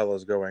what the hell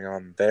is going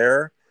on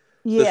there.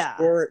 yeah,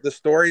 The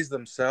stories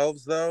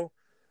themselves, though,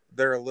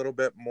 they're a little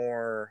bit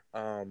more.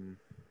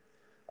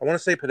 I want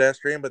to say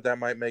pedestrian, but that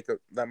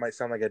might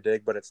sound like a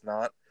dig, but it's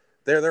not.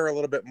 They're a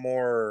little bit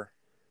more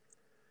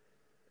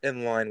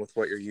in line with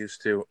what you're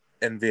used to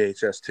in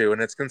VHS 2,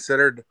 and it's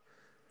considered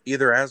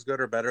either as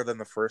good or better than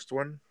the first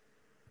one.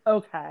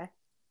 okay.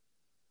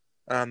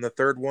 The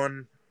third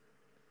one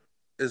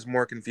is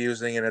more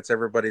confusing, and it's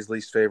everybody's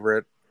least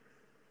favorite.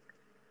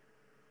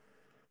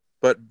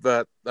 But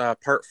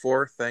part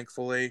 4,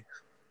 thankfully,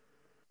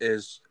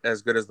 is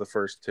as good as the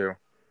first two.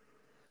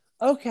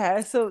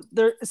 Okay, so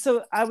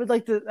I would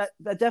like to,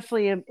 that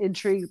definitely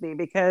intrigued me,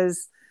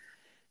 because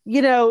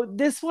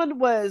this one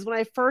was when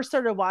I first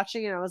started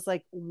watching it, I was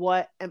like,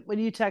 what? And when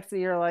you text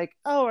me, you're like,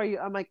 oh, are you?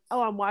 I'm like,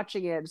 oh, I'm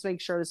watching it. Just make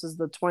sure this is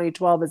the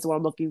 2012 is the one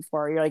I'm looking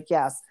for. You're like,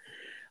 yes.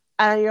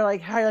 And you're like,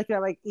 how are you looking?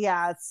 I'm like,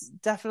 yeah, it's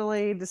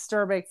definitely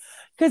disturbing.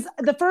 Because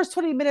the first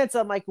 20 minutes,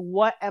 I'm like,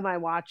 what am I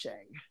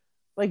watching?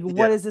 Like,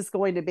 what is this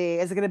going to be?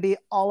 Is it going to be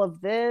all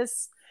of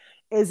this?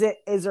 Is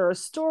there a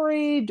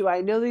story? Do I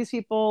know these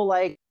people?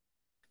 Like,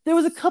 there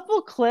was a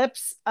couple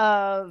clips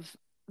of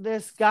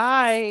this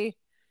guy.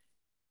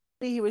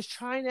 He was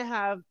trying to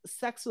have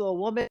sex with a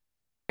woman.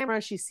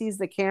 She sees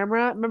the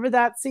camera. Remember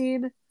that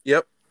scene?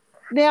 Yep.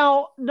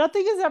 Now,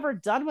 nothing is ever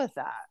done with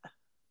that.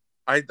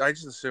 I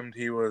just assumed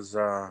he was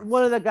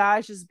one of the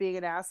guys just being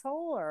an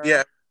asshole, or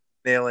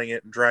nailing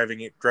it,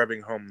 driving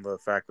home the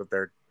fact that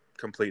they're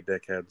complete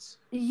dickheads.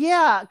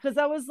 Yeah, because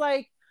I was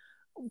like,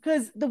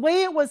 because the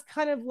way it was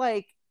kind of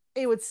like,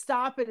 it would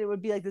stop and it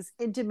would be like this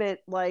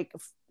intimate like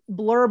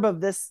blurb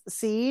of this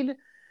scene.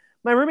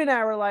 My roommate and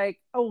I were like,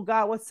 oh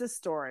god, what's this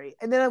story?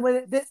 And then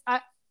when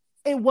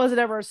it wasn't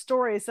ever a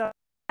story, so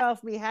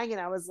left me hanging.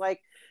 I was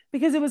like,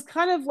 because it was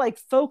kind of like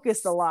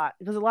focused a lot,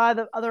 because a lot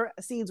of the other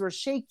scenes were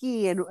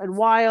shaky and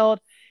wild,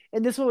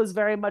 and this one was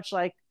very much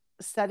like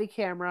steady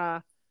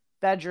camera,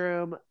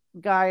 bedroom,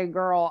 guy and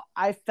girl.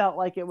 I felt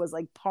like it was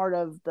like part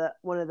of the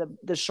one of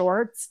the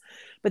shorts,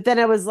 but then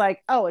it was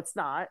like, oh, it's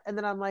not. And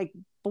then I'm like,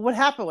 but what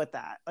happened with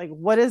that? Like,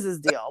 what is his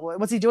deal?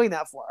 What's he doing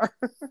that for?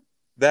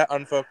 That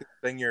unfocused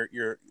thing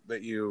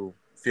that you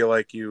feel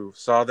like you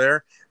saw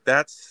there,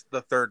 that's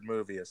the third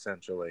movie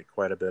essentially,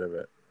 quite a bit of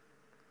it.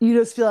 You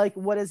just feel like,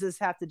 what does this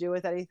have to do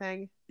with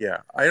anything? Yeah,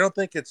 I don't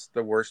think it's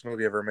the worst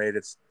movie ever made.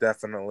 It's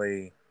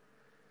definitely,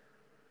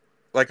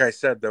 like I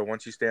said though,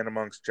 once you stand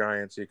amongst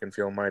giants, you can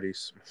feel mighty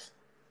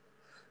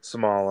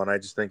small, and I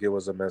just think it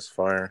was a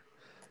misfire.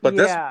 But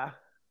Yeah,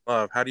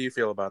 how do you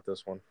feel about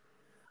this one?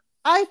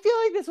 I feel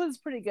like this one's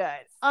pretty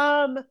good.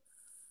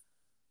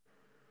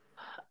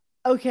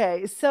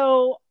 Okay,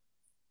 so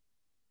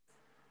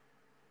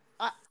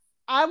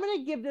I'm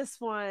gonna give this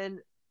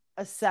one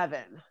a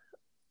 7,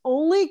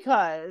 only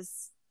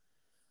because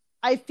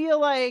I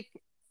feel like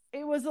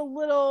it was a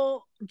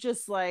little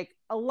just like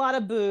a lot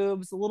of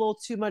boobs, a little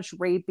too much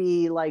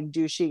rapey, like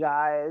douchey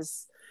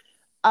guys.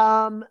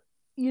 Um,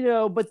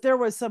 but there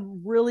was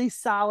some really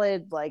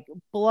solid like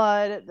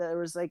blood. There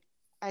was like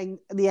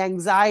the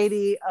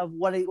anxiety of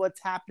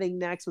what's happening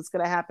next, what's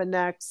going to happen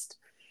next.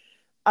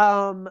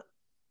 Um,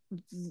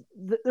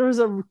 there was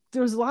a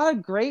lot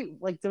of great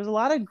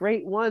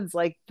ones,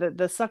 like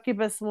the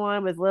Succubus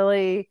one with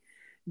Lily.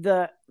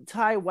 The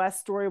Ty West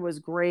story was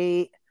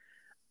great.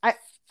 I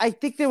I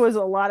think there was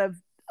a lot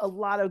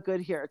of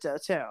good here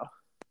too.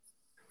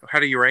 How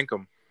do you rank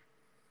them?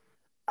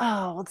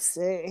 Oh, let's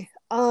see.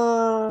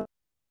 Jeez.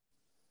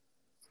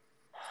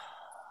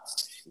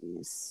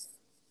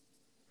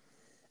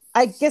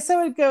 I guess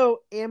I would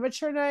go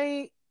Amateur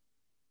Night,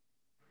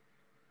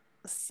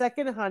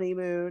 Second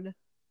Honeymoon,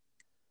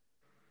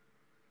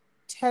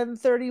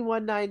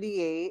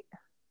 10/31/98,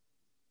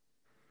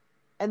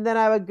 and then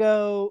I would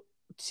go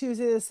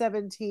Tuesday the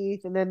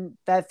 17th, and then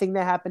that thing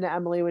that happened to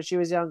Emily when she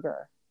was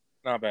younger.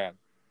 Not bad.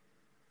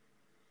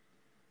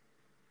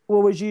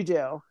 What would you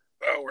do?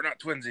 Oh, we're not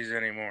twinsies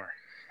anymore.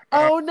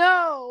 Oh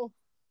no!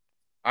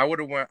 I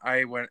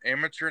went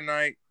Amateur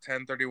Night,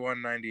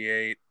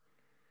 10/31/98.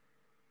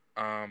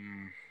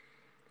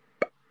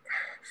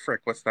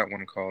 Frick, what's that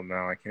one called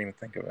now? I can't even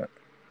think of it.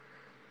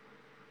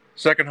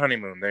 Second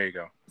Honeymoon. There you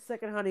go.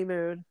 Second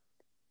Honeymoon.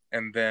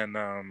 And then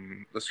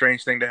the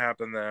strange thing to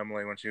happen to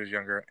Emily when she was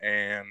younger,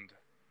 and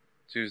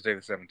Tuesday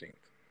the 17th.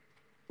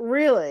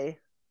 Really?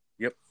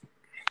 Yep.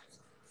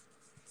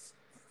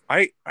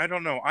 I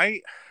don't know.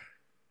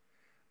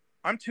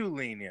 I'm too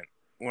lenient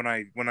when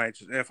I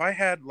if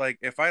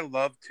I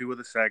love two of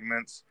the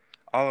segments,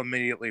 I'll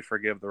immediately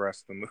forgive the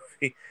rest of the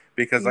movie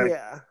because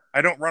Yeah.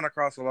 I don't run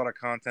across a lot of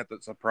content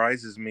that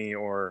surprises me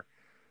or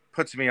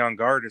puts me on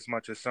guard as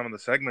much as some of the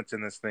segments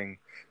in this thing.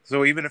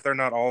 So even if they're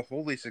not all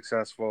wholly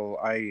successful,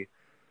 I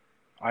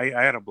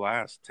had a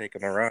blast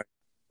taking a ride.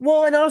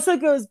 Well, it also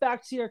goes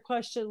back to your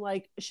question,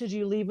 like, should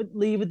you lead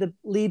with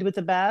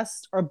the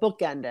best or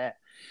bookend it?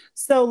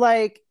 So,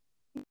 like,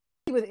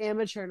 with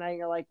Amateur Night,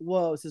 you're like,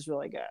 whoa, this is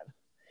really good.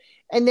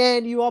 And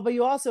then you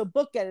also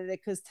bookended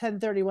it because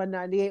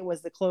 10/31/98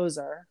 was the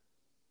closer.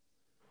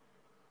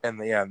 And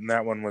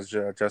that one was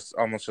just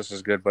almost just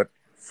as good, but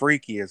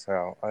freaky as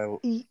hell.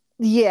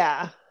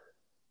 Yeah.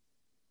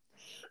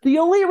 The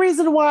only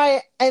reason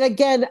why, and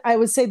again, I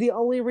would say the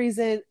only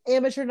reason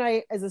Amateur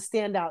Night is a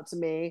standout to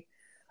me,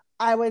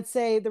 I would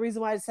say the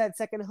reason why I said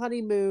Second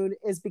Honeymoon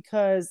is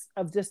because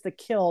of just the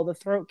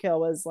throat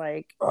kill was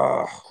like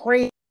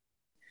crazy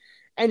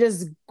and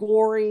just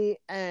gory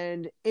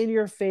and in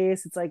your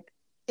face. It's like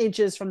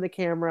inches from the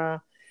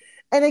camera.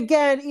 And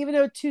again, even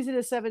though Tuesday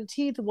the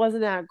 17th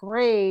wasn't that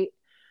great,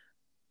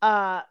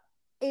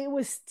 it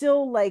was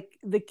still like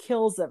the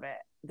kills of it,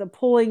 the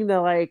pulling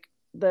the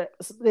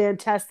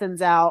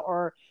intestines out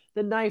or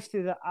the knife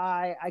through the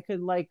eye. I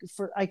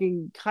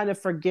can kind of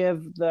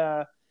forgive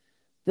the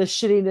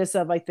shittiness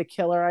of like the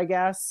killer, I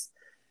guess.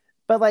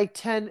 But like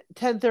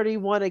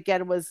 10/31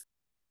 again was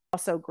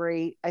also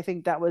great. I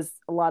think that was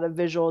a lot of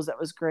visuals. That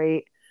was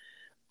great.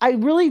 I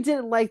really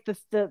didn't like the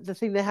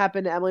thing that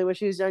happened to Emily when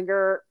she was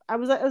younger. I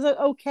was like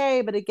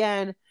okay, but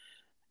again,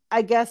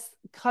 I guess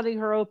cutting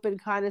her open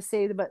kind of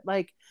saved, but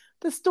like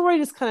the story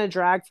just kind of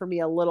dragged for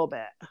me a little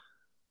bit.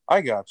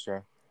 I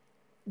gotcha.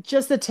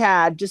 Just a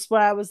tad. Just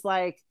what I was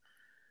like,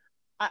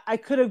 I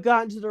could have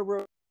gotten to the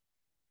room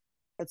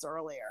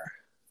earlier.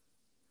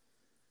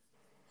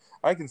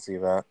 I can see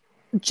that.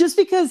 Just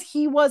because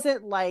he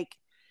wasn't like,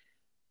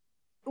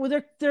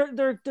 well,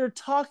 they're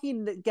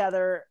talking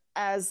together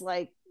as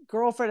like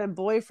girlfriend and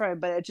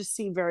boyfriend, but it just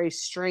seemed very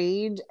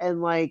strange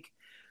and like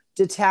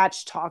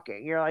detached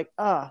talking. You're like,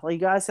 oh, like you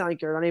guys sound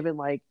like you're not even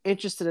like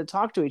interested to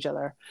talk to each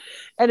other.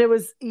 And it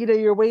was,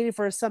 you're waiting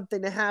for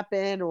something to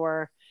happen,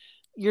 or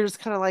you're just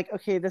kind of like,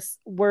 okay,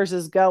 where's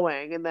this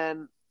going? And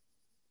then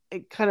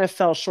it kind of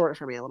fell short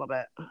for me a little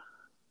bit.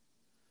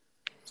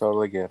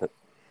 Totally get it.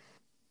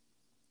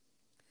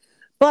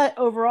 But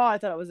overall, I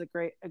thought it was a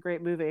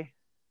great movie.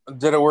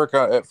 Did it work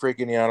out at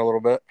freaking you out a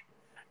little bit?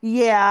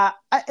 Yeah,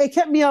 it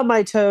kept me on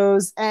my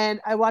toes,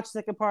 and I watched the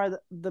second part of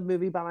the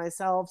movie by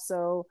myself.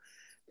 So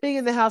being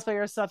in the house by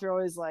yourself, you're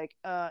always like,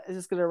 is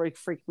this gonna like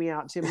freak me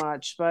out too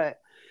much? But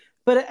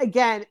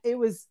again, it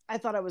was. I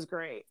thought it was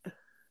great.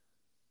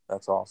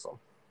 That's awesome.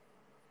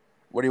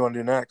 What do you want to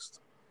do next?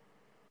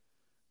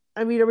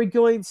 I mean, are we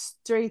going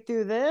straight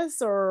through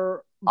this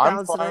or I'm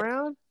bouncing fine.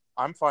 around?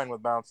 I'm fine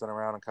with bouncing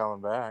around and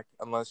coming back,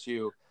 unless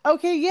you.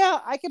 Okay, yeah,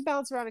 I can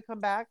bounce around and come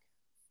back.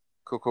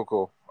 Cool, cool,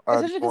 cool.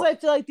 Especially because I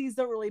feel like these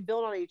don't really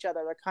build on each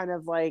other. They're kind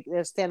of like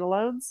they're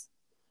standalones.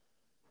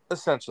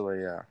 Essentially,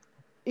 yeah.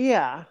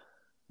 Yeah.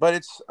 But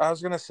it's. I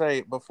was gonna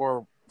say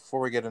before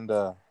we get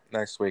into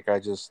next week,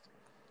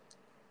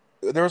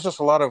 there was just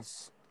a lot of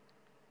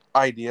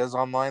ideas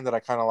online that I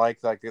kind of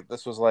liked. Like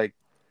this was like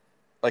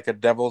a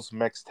devil's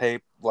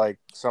mixtape. Like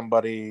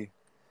somebody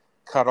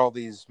cut all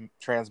these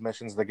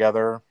transmissions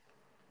together,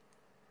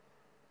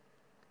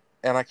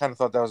 and I kind of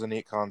thought that was a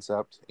neat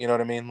concept. You know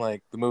what I mean?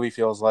 Like the movie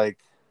feels like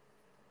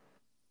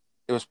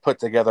it was put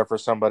together for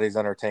somebody's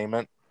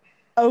entertainment.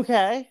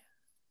 Okay.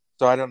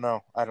 So I don't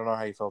know. I don't know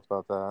how you felt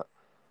about that.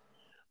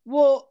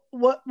 Well,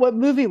 what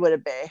movie would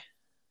it be?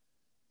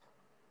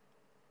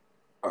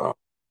 Oh,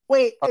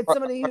 Wait, I was it's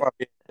somebody talking who.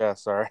 about VHS.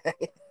 Sorry,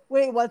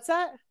 Wait, what's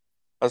that?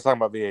 I was talking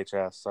about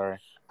VHS. Sorry.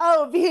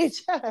 Oh,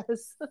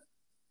 VHS.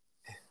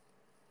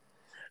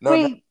 No,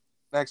 Wait.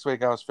 next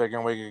week I was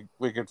figuring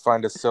we could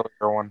find a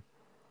sillier one.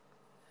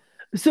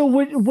 So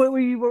what were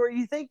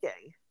you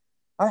thinking?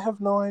 I have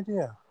no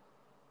idea.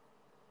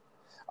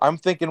 I'm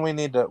thinking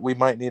we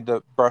might need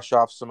to brush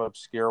off some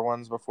obscure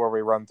ones before we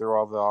run through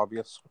all the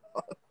obvious.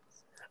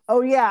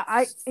 Oh yeah,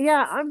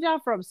 I'm down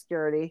for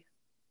obscurity.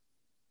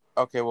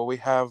 Okay, well we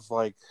have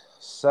like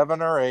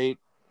 7 or 8,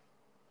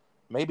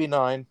 maybe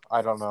 9.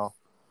 I don't know.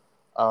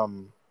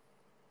 Um,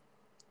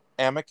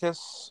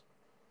 Amicus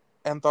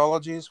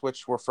anthologies,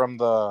 which were from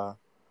the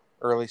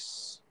early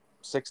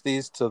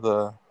 '60s to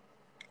the.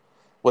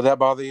 Would that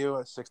bother you?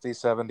 '60s,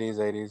 '70s,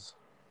 '80s?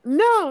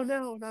 No,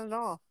 no, not at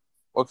all.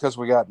 Well, because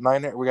we got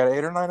 9, we got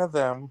 8 or 9 of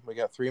them. We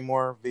got 3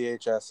 more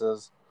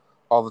VHSs,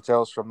 all the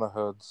Tales from the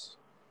Hoods,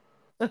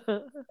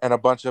 and a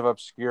bunch of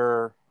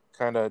obscure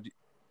kind of.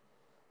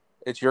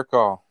 It's your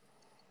call.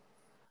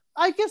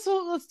 I guess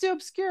let's do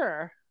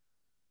obscure.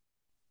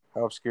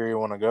 How obscure you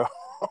want to go?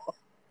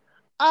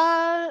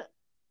 Uh,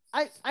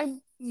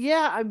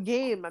 I'm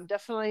game. I'm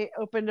definitely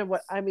open to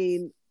what I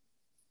mean.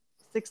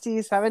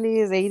 60s,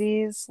 70s,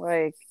 80s,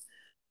 like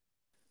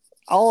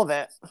all of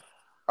it.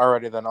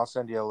 Alrighty, then I'll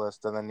send you a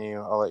list, and then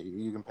I'll let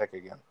you can pick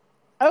again.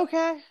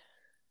 Okay.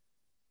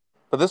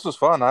 But this was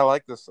fun. I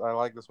like this. I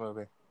like this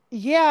movie.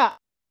 Yeah,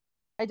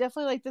 I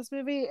definitely like this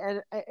movie,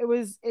 and it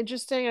was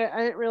interesting.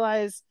 I didn't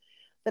realize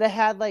that it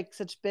had like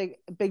such big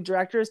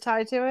directors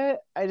tied to it.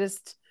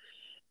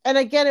 And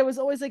again, it was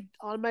always like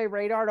on my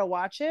radar to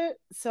watch it.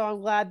 So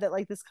I'm glad that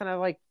like this kind of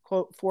like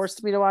quote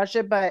forced me to watch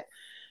it. But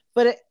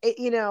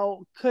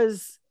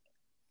because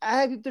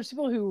there's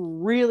people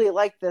who really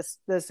like this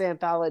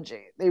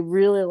anthology. They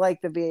really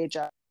like the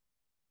VHS.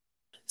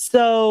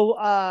 So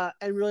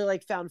and really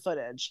like found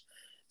footage.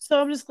 So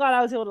I'm just glad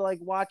I was able to like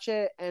watch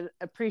it and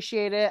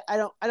appreciate it. I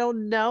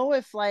don't know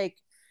if I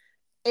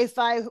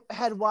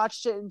had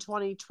watched it in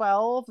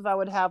 2012 if I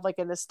would have like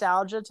a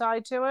nostalgia tie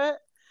to it.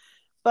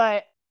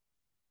 But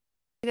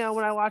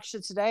when I watched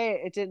it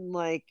today,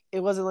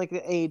 it wasn't like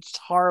it aged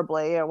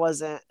horribly. It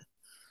wasn't.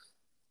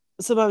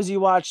 Sometimes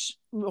you watch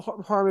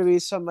horror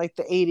movies from like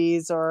the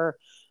 80s or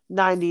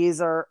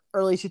 90s or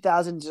early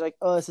 2000s, you're like,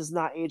 oh, this is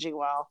not aging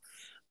well.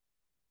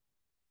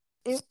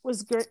 It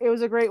was great. It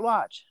was a great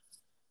watch.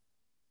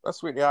 That's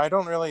sweet. Yeah, I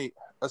don't really,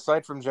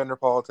 aside from gender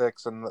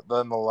politics and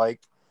then the like,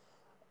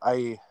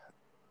 I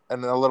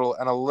and a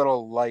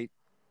little light,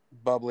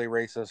 bubbly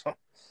racism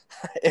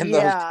in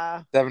those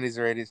Yeah. '70s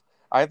or '80s.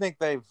 I think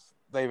the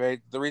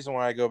reason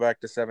why I go back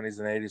to '70s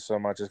and '80s so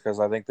much is because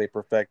I think they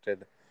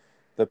perfected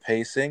the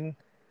pacing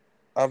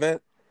of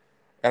it,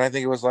 and I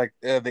think it was like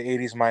the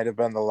 '80s might have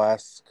been the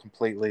last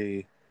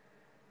completely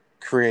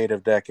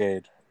creative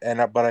decade,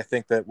 but I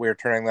think that we're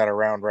turning that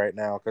around right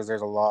now because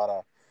there's a lot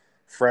of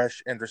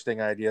fresh, interesting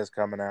ideas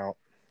coming out.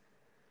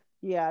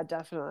 Yeah,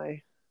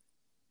 definitely.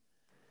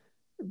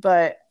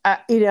 But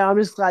I'm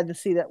just glad to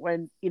see that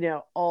when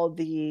all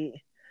the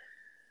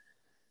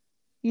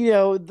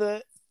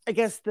the I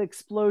guess the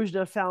explosion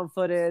of found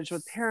footage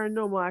with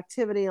paranormal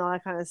activity and all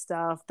that kind of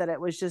stuff, that it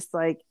was just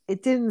like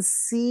it didn't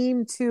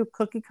seem too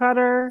cookie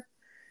cutter.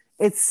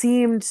 It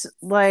seemed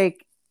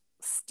like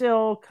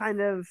still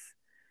kind of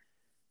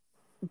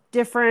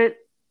different.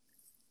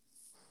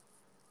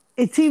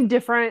 It seemed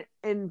different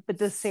and but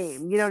the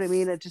same. You know what I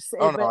mean? It just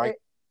Oh it no, but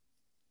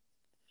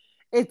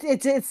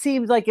it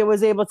seemed like it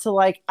was able to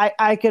like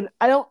I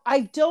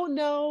don't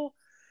know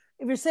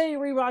if you're saying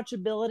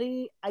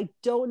rewatchability. I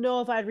don't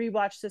know if I'd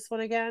rewatch this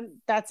one again.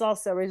 That's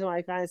also a reason why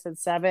I kind of said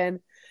 7.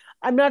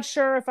 I'm not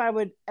sure if I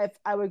would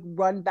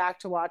run back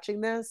to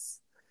watching this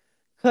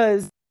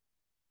because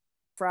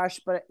fresh,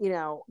 but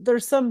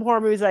there's some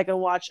horror movies I can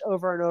watch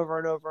over and over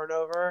and over and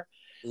over.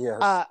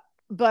 yes. Uh,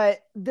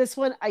 But this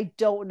one, I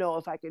don't know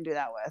if I can do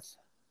that with.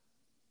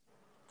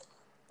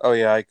 Oh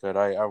yeah, I could.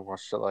 I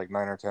watched it like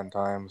 9 or 10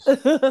 times. All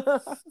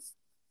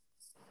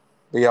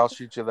But yeah, I'll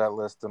shoot you that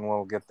list and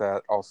we'll get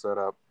that all set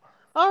up.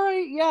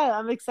 right, yeah,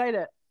 I'm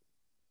excited.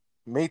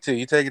 Me too.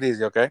 You take it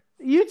easy, okay?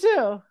 You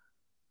too.